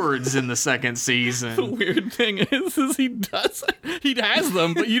 swords in the second The season. weird thing is he doesn't. He has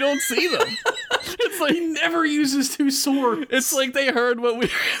them, but you don't see them. It's like He never uses 2 swords. it's like they heard what we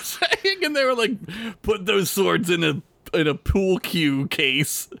were saying, and they were like, "Put those swords in a pool cue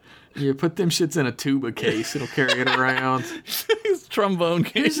case." You put them shits in a tuba case, it'll carry it around. His trombone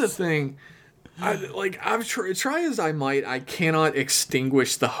case. Here's the thing. I've try as I might, I cannot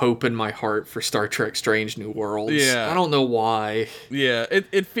extinguish the hope in my heart for Star Trek: Strange New Worlds. Yeah. I don't know why. Yeah,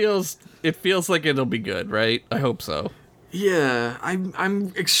 it feels like it'll be good, right? I hope so. Yeah,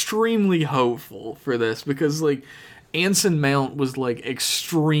 I'm extremely hopeful for this because like Anson Mount was like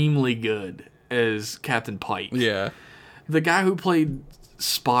extremely good as Captain Pike. Yeah. The guy who played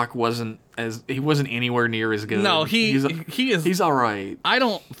Spock wasn't anywhere near as good. No, he is. He's all right. I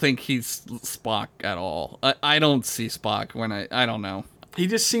don't think he's Spock at all. I don't see Spock when I don't know. He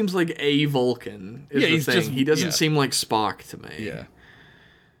just seems like a Vulcan. Is Yeah, the he's thing. just- He doesn't yeah. seem like Spock to me. Yeah.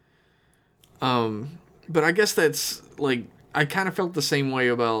 But I guess that's like I kind of felt the same way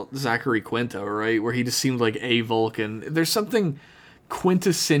about Zachary Quinto, right? Where he just seemed like a Vulcan. There's something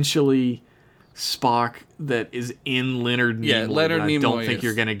quintessentially Spock that is in Leonard Nimoy. Yeah, Leonard that I Nimoy don't think is-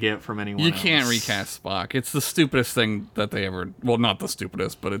 you're gonna get from anyone. You can't else. recast Spock. It's the stupidest thing that they ever. Well, not the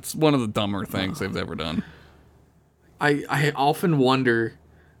stupidest, but it's one of the dumber things they've ever done. I often wonder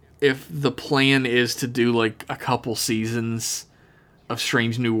if the plan is to do like a couple seasons of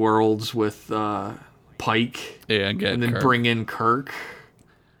Strange New Worlds with Pike, Yeah, and and then Kirk. bring in Kirk.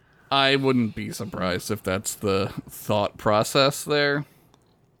 I wouldn't be surprised if that's the thought process there.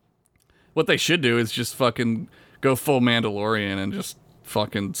 What they should do is just fucking go full Mandalorian and just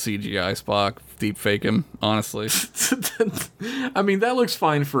fucking CGI Spock, deep fake him, honestly. I mean, that looks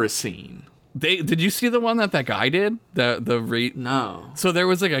fine for a scene. Did you see the one that guy did? No. So there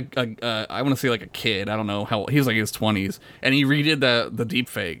was like I want to say like a kid, I don't know how, he was like in his 20s, and he redid the deep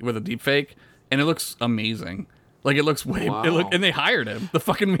fake with a deep fake, and it looks amazing. Like it looks Wow. and they hired him. The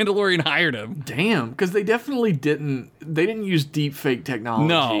fucking Mandalorian hired him. Damn, because they definitely didn't use deep fake technology.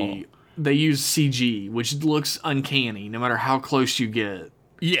 No. They used CG, which looks uncanny no matter how close you get.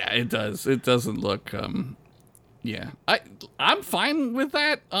 Yeah, it does. It doesn't look yeah. I'm fine with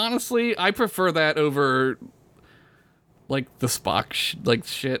that, honestly. I prefer that over like the Spock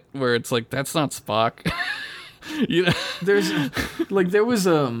shit where it's like that's not Spock. You know? There's there was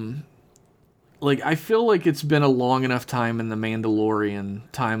I feel like it's been a long enough time in the Mandalorian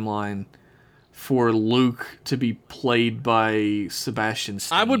timeline for Luke to be played by Sebastian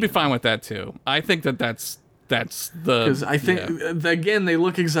Stan. I would be fine with that too. I think that's the because I think again they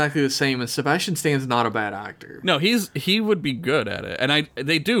look exactly the same, and Sebastian Stan's not a bad actor. No, he would be good at it, and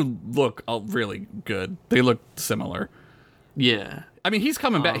they do look really good. They look similar. Yeah, I mean, he's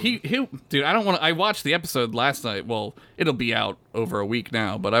coming back. He dude. I watched the episode last night. Well, it'll be out over a week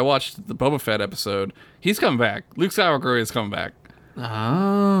now, but I watched the Boba Fett episode. He's coming back. Luke Skywalker is coming back.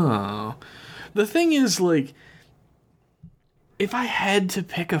 Oh, the thing is like, if I had to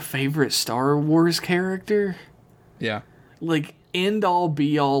pick a favorite Star Wars character, Yeah. like end all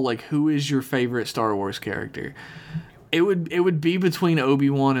be all, like who is your favorite Star Wars character? It would be between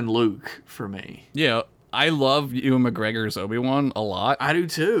Obi-Wan and Luke for me. Yeah, I love Ewan McGregor's Obi-Wan a lot. I do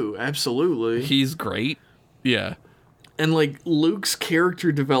too, absolutely. He's great. Yeah. And like Luke's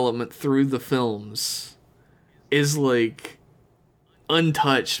character development through the films is like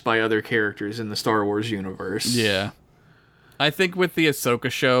untouched by other characters in the Star Wars universe. Yeah. I think with the Ahsoka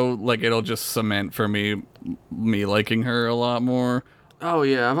show, like it'll just cement for me liking her a lot more. Oh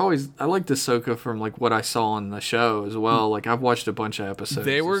yeah, I liked Ahsoka from like what I saw on the show as well. Like I've watched a bunch of episodes.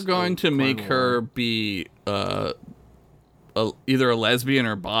 They were going to make her be either a lesbian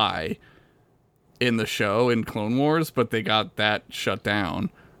or bi in the show in Clone Wars, but they got that shut down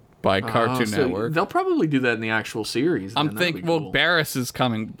by Cartoon Network. They'll probably do that in the actual series. I'm thinking, well, cool. Barriss is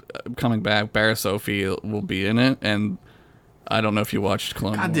coming back. Barriss Sophie will be in it, and I don't know if you watched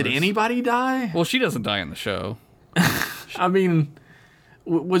Clone Wars. God, did anybody die? Well, she doesn't die in the show. I mean,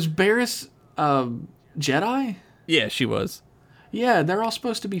 was Barriss Jedi? Yeah, she was. Yeah, they're all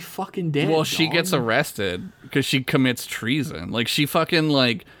supposed to be fucking dead. Well, she dog. gets arrested because she commits treason. Like, she fucking,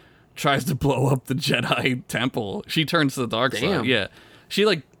 like, tries to blow up the Jedi temple. She turns to the dark Damn. side. Yeah. She,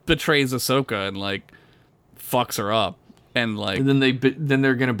 like, betrays Ahsoka and, like, fucks her up. And, like, And then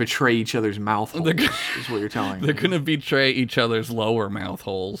they're gonna betray each other's mouth holes, is what you're telling me. they're going to betray each other's lower mouth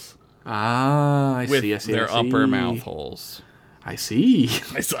holes Ah, I with see. I see. their I see. upper mouth holes. I see.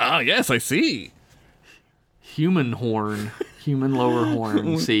 Yes, I see. Human horn. Human lower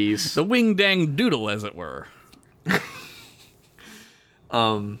horn sees. The wing dang doodle, as it were.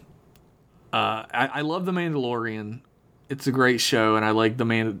 I love The Mandalorian. It's a great show, and I like the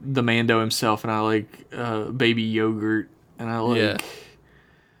Mando himself, and I like Baby Yogurt, and I like,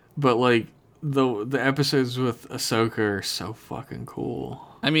 but like the episodes with Ahsoka are so fucking cool.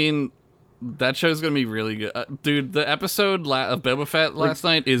 I mean, that show's gonna be really good, dude. The episode of Boba Fett last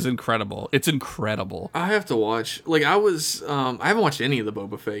night is incredible. It's incredible. I have to watch. Like I haven't watched any of the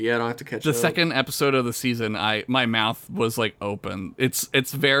Boba Fett yet. I have to catch the up. second episode of the season. My mouth was like open.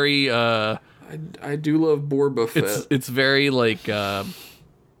 It's very. I do love Boba Fett. It's very like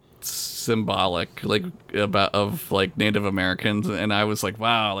symbolic, like of like Native Americans, and I was like,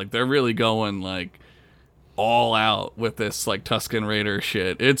 wow, like they're really going like all out with this like Tusken Raider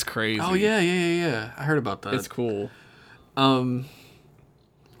shit. It's crazy. Oh yeah. I heard about that. It's cool. What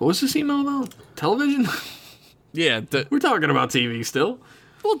was this email about? Television? Yeah, we're talking about TV still.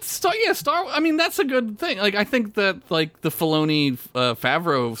 Well, Star. I mean, that's a good thing. Like, I think that like the Filoni,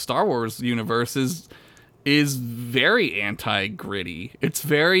 Favreau Star Wars universe is very anti-gritty. It's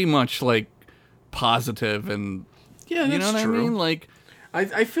very much like positive and yeah, that's you know what true. I mean. Like,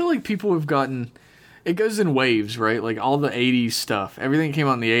 I feel like people have gotten. It goes in waves, right? Like all the '80s stuff, everything that came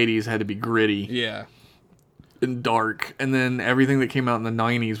out in the '80s had to be gritty, yeah, and dark, and then everything that came out in the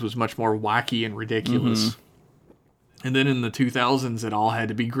 '90s was much more wacky and ridiculous. Mm-hmm. And then in the 2000s, it all had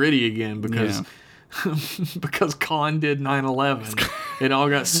to be gritty again because because Khan did 9/11. It all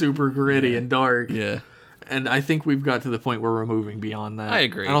got super gritty and dark. Yeah. And I think we've got to the point where we're moving beyond that. I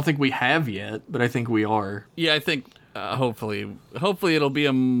agree. I don't think we have yet, but I think we are. Yeah, I think hopefully it'll be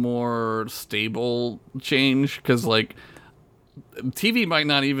a more stable change because like TV might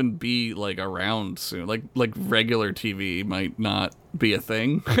not even be like around soon. Like regular TV might not be a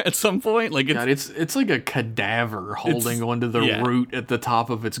thing at some point. Like it's like a cadaver holding onto the root at the top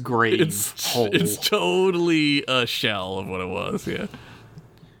of its grave hole. It's totally a shell of what it was. Yeah,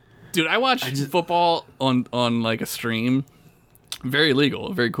 dude, I watched football on like a stream. Very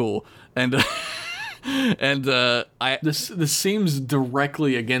legal, very cool, and this seems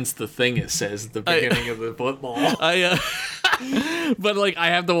directly against the thing it says at the beginning of the football. But like I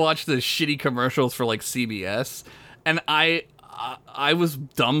have to watch the shitty commercials for like CBS, and I was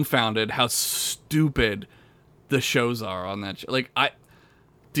dumbfounded how stupid the shows are on that show. Like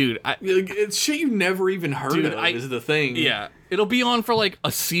it's shit you never even heard of is the thing. Yeah, it'll be on for like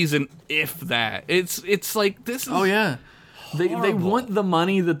a season, if that. It's like this is. Oh yeah. They want the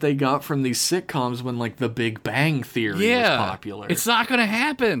money that they got from these sitcoms when like The Big Bang Theory was popular. It's not gonna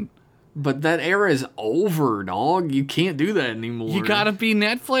happen. But that era is over, dog. You can't do that anymore. You gotta be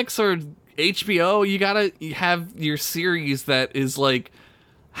Netflix or HBO. You gotta have your series that is like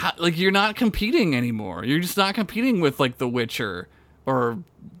you're not competing anymore. You're just not competing with like The Witcher or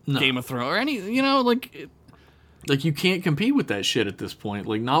Game of Thrones or any, you know, like you can't compete with that shit at this point.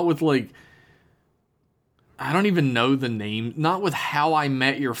 Like not with like I don't even know the name. Not with How I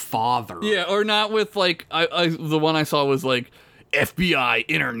Met Your Father. Yeah, or not with like the one I saw was like FBI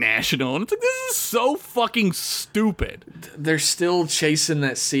International, and it's like this is so fucking stupid. They're still chasing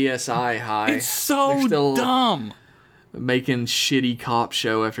that CSI high. It's so dumb. Making shitty cop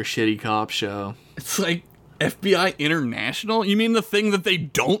show after shitty cop show. It's like FBI International? You mean the thing that they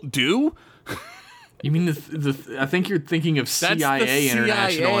don't do? You mean I think you're thinking of CIA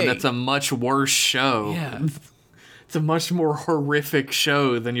International, and that's a much worse show. Yeah. It's a much more horrific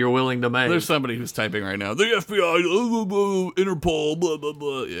show than you're willing to make. There's somebody who's typing right now. The FBI, Interpol, blah, blah,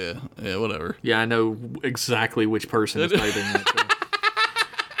 blah. Yeah, whatever. Yeah, I know exactly which person is typing that.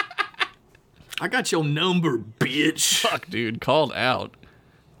 I got your number, bitch. Fuck, dude. Called out.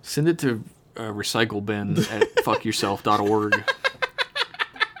 Send it to recycle bin at fuckyourself.org.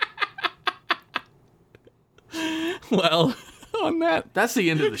 Well, on that. That's the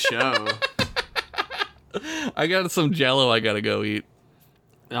end of the show. I got some Jell-O I gotta go eat.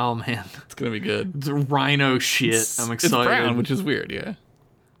 Oh, man. It's gonna be good. It's rhino shit. I'm excited. It's brown, which is weird, yeah.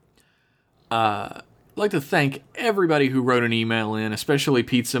 I'd like to thank everybody who wrote an email in, especially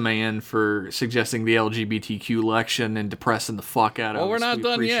Pizza Man for suggesting the LGBTQ election and depressing the fuck out of us. Well, we're not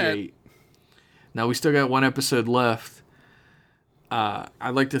done yet. No, we still got one episode left.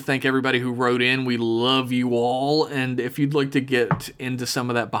 I'd like to thank everybody who wrote in. We love you all. And if you'd like to get into some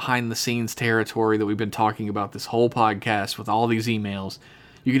of that behind-the-scenes territory that we've been talking about this whole podcast with all these emails,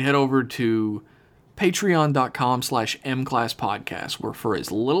 you can head over to patreon.com/mclasspodcast, where for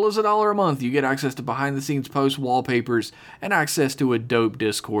as little as $1 a month, you get access to behind-the-scenes posts, wallpapers, and access to a dope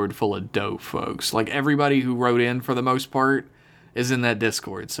Discord full of dope folks. Like everybody who wrote in, for the most part, is in that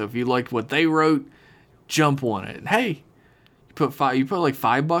Discord. So if you liked what they wrote, jump on it. Hey, You put like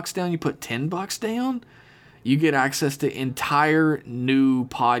 $5 down. You put $10 down. You get access to entire new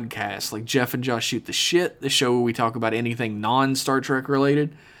podcasts like Jeff and Josh Shoot the Shit, the show where we talk about anything non-Star Trek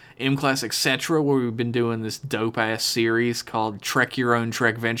related. M-Class Etc., where we've been doing this dope-ass series called Trek Your Own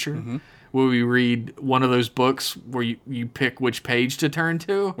Trek Venture, where we read one of those books where you pick which page to turn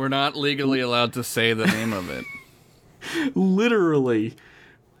to. We're not legally allowed to say the name of it. Literally,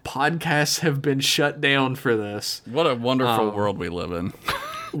 podcasts have been shut down for this. What a wonderful world we live in.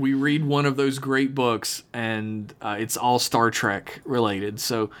 We read one of those great books, and it's all Star Trek related.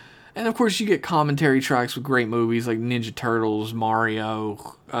 So, and of course, you get commentary tracks with great movies like Ninja Turtles,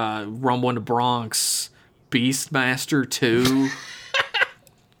 Mario, Rumble in the Bronx, Beastmaster 2.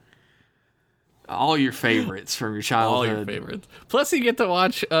 All your favorites from your childhood. All your favorites. Plus, you get to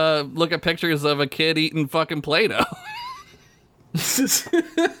watch, look at pictures of a kid eating fucking Play-Doh.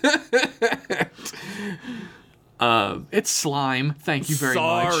 It's slime. Thank you very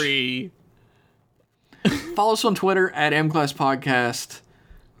much. Sorry. Follow us on Twitter at MClassPodcast.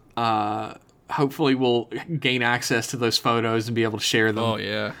 Hopefully we'll gain access to those photos and be able to share them. Oh,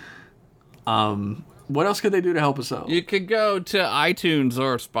 yeah. What else could they do to help us out? You could go to iTunes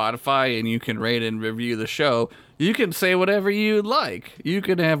or Spotify and you can rate and review the show. You can say whatever you like. You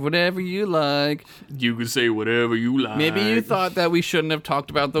can have whatever you like. You can say whatever you like. Maybe you thought that we shouldn't have talked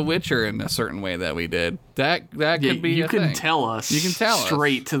about The Witcher in a certain way that we did. That could be you a can thing. tell us. You can tell us.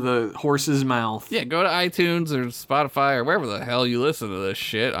 Straight to the horse's mouth. Yeah, go to iTunes or Spotify or wherever the hell you listen to this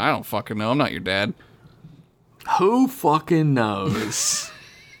shit. I don't fucking know. I'm not your dad. Who fucking knows?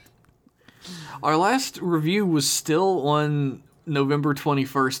 Our last review was still on November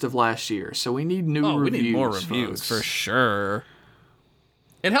 21st of last year, so we need new reviews. We need more reviews, folks. for sure.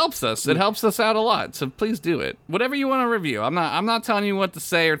 It helps us. It helps us out a lot, so please do it. Whatever you want to review. I'm not telling you what to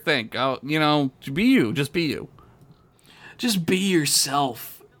say or think. Be you. Just be you. Just be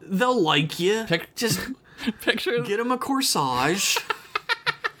yourself. They'll like you. Just picture. Get them a corsage.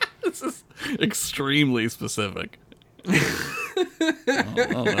 This is extremely specific. I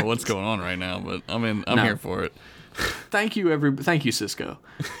don't know what's going on right now, but I'm here for it. Thank you, Cisco.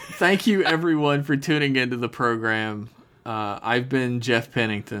 Thank you, everyone, for tuning into the program. I've been Jeff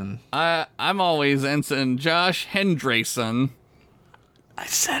Pennington. I'm always Ensign Josh Hendrason. I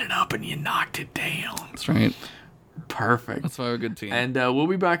set it up and you knocked it down. That's right. Perfect. That's why we're a good team. And we'll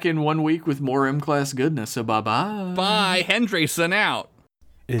be back in 1 week with more M-Class goodness. So bye-bye. Bye. Hendrason out.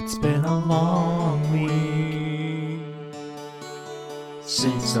 It's been a long week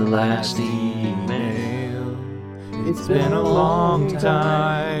since the last email. It's been a long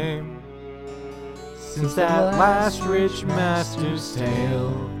time since that last Rich Master's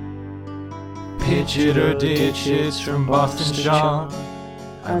tale. Pitch it or ditch it from Boston Sean.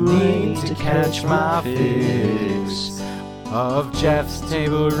 I need to catch my fix of Jeff's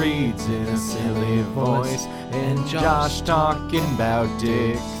table reads in a silly voice and Josh talking about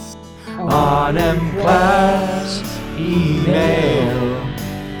dicks on M-Class email.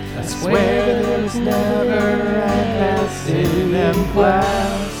 I swear there's never an S in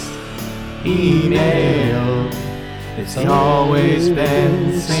M-Class email. It's always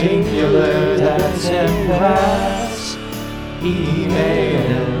been singular, that's M-Class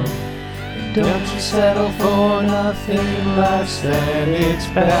email. And don't you settle for nothing less than it's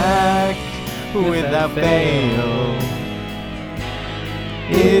back without fail.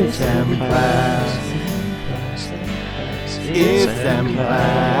 It's M-Class. It's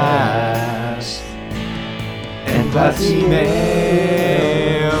M-Class. M-Class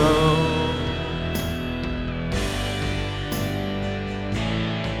email.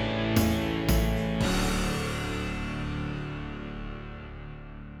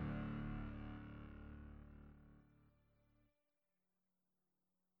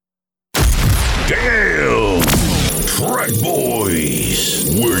 Damn! Trek Boys,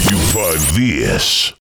 where you find this?